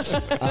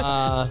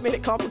that. Made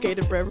it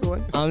complicated for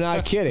everyone. I'm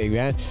not kidding,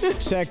 man.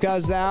 Check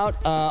us out.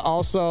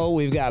 Also,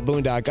 we've got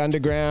Boondock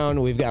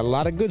Underground. We've got a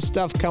lot of good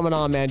stuff coming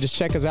on, man. Just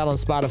check us out on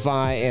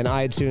Spotify and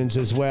iTunes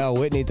as well.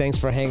 Whitney, thanks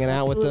for hanging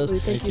out with us.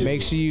 Absolutely. Thank you.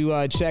 Make sure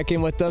you check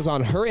in with us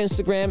on her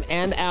Instagram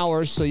and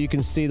ours so you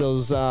can see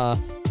those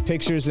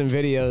pictures and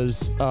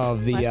videos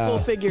of the My full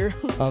figure.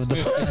 of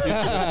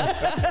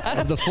the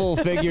of the full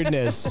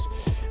figuredness.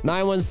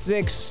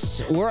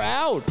 916, we're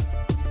out.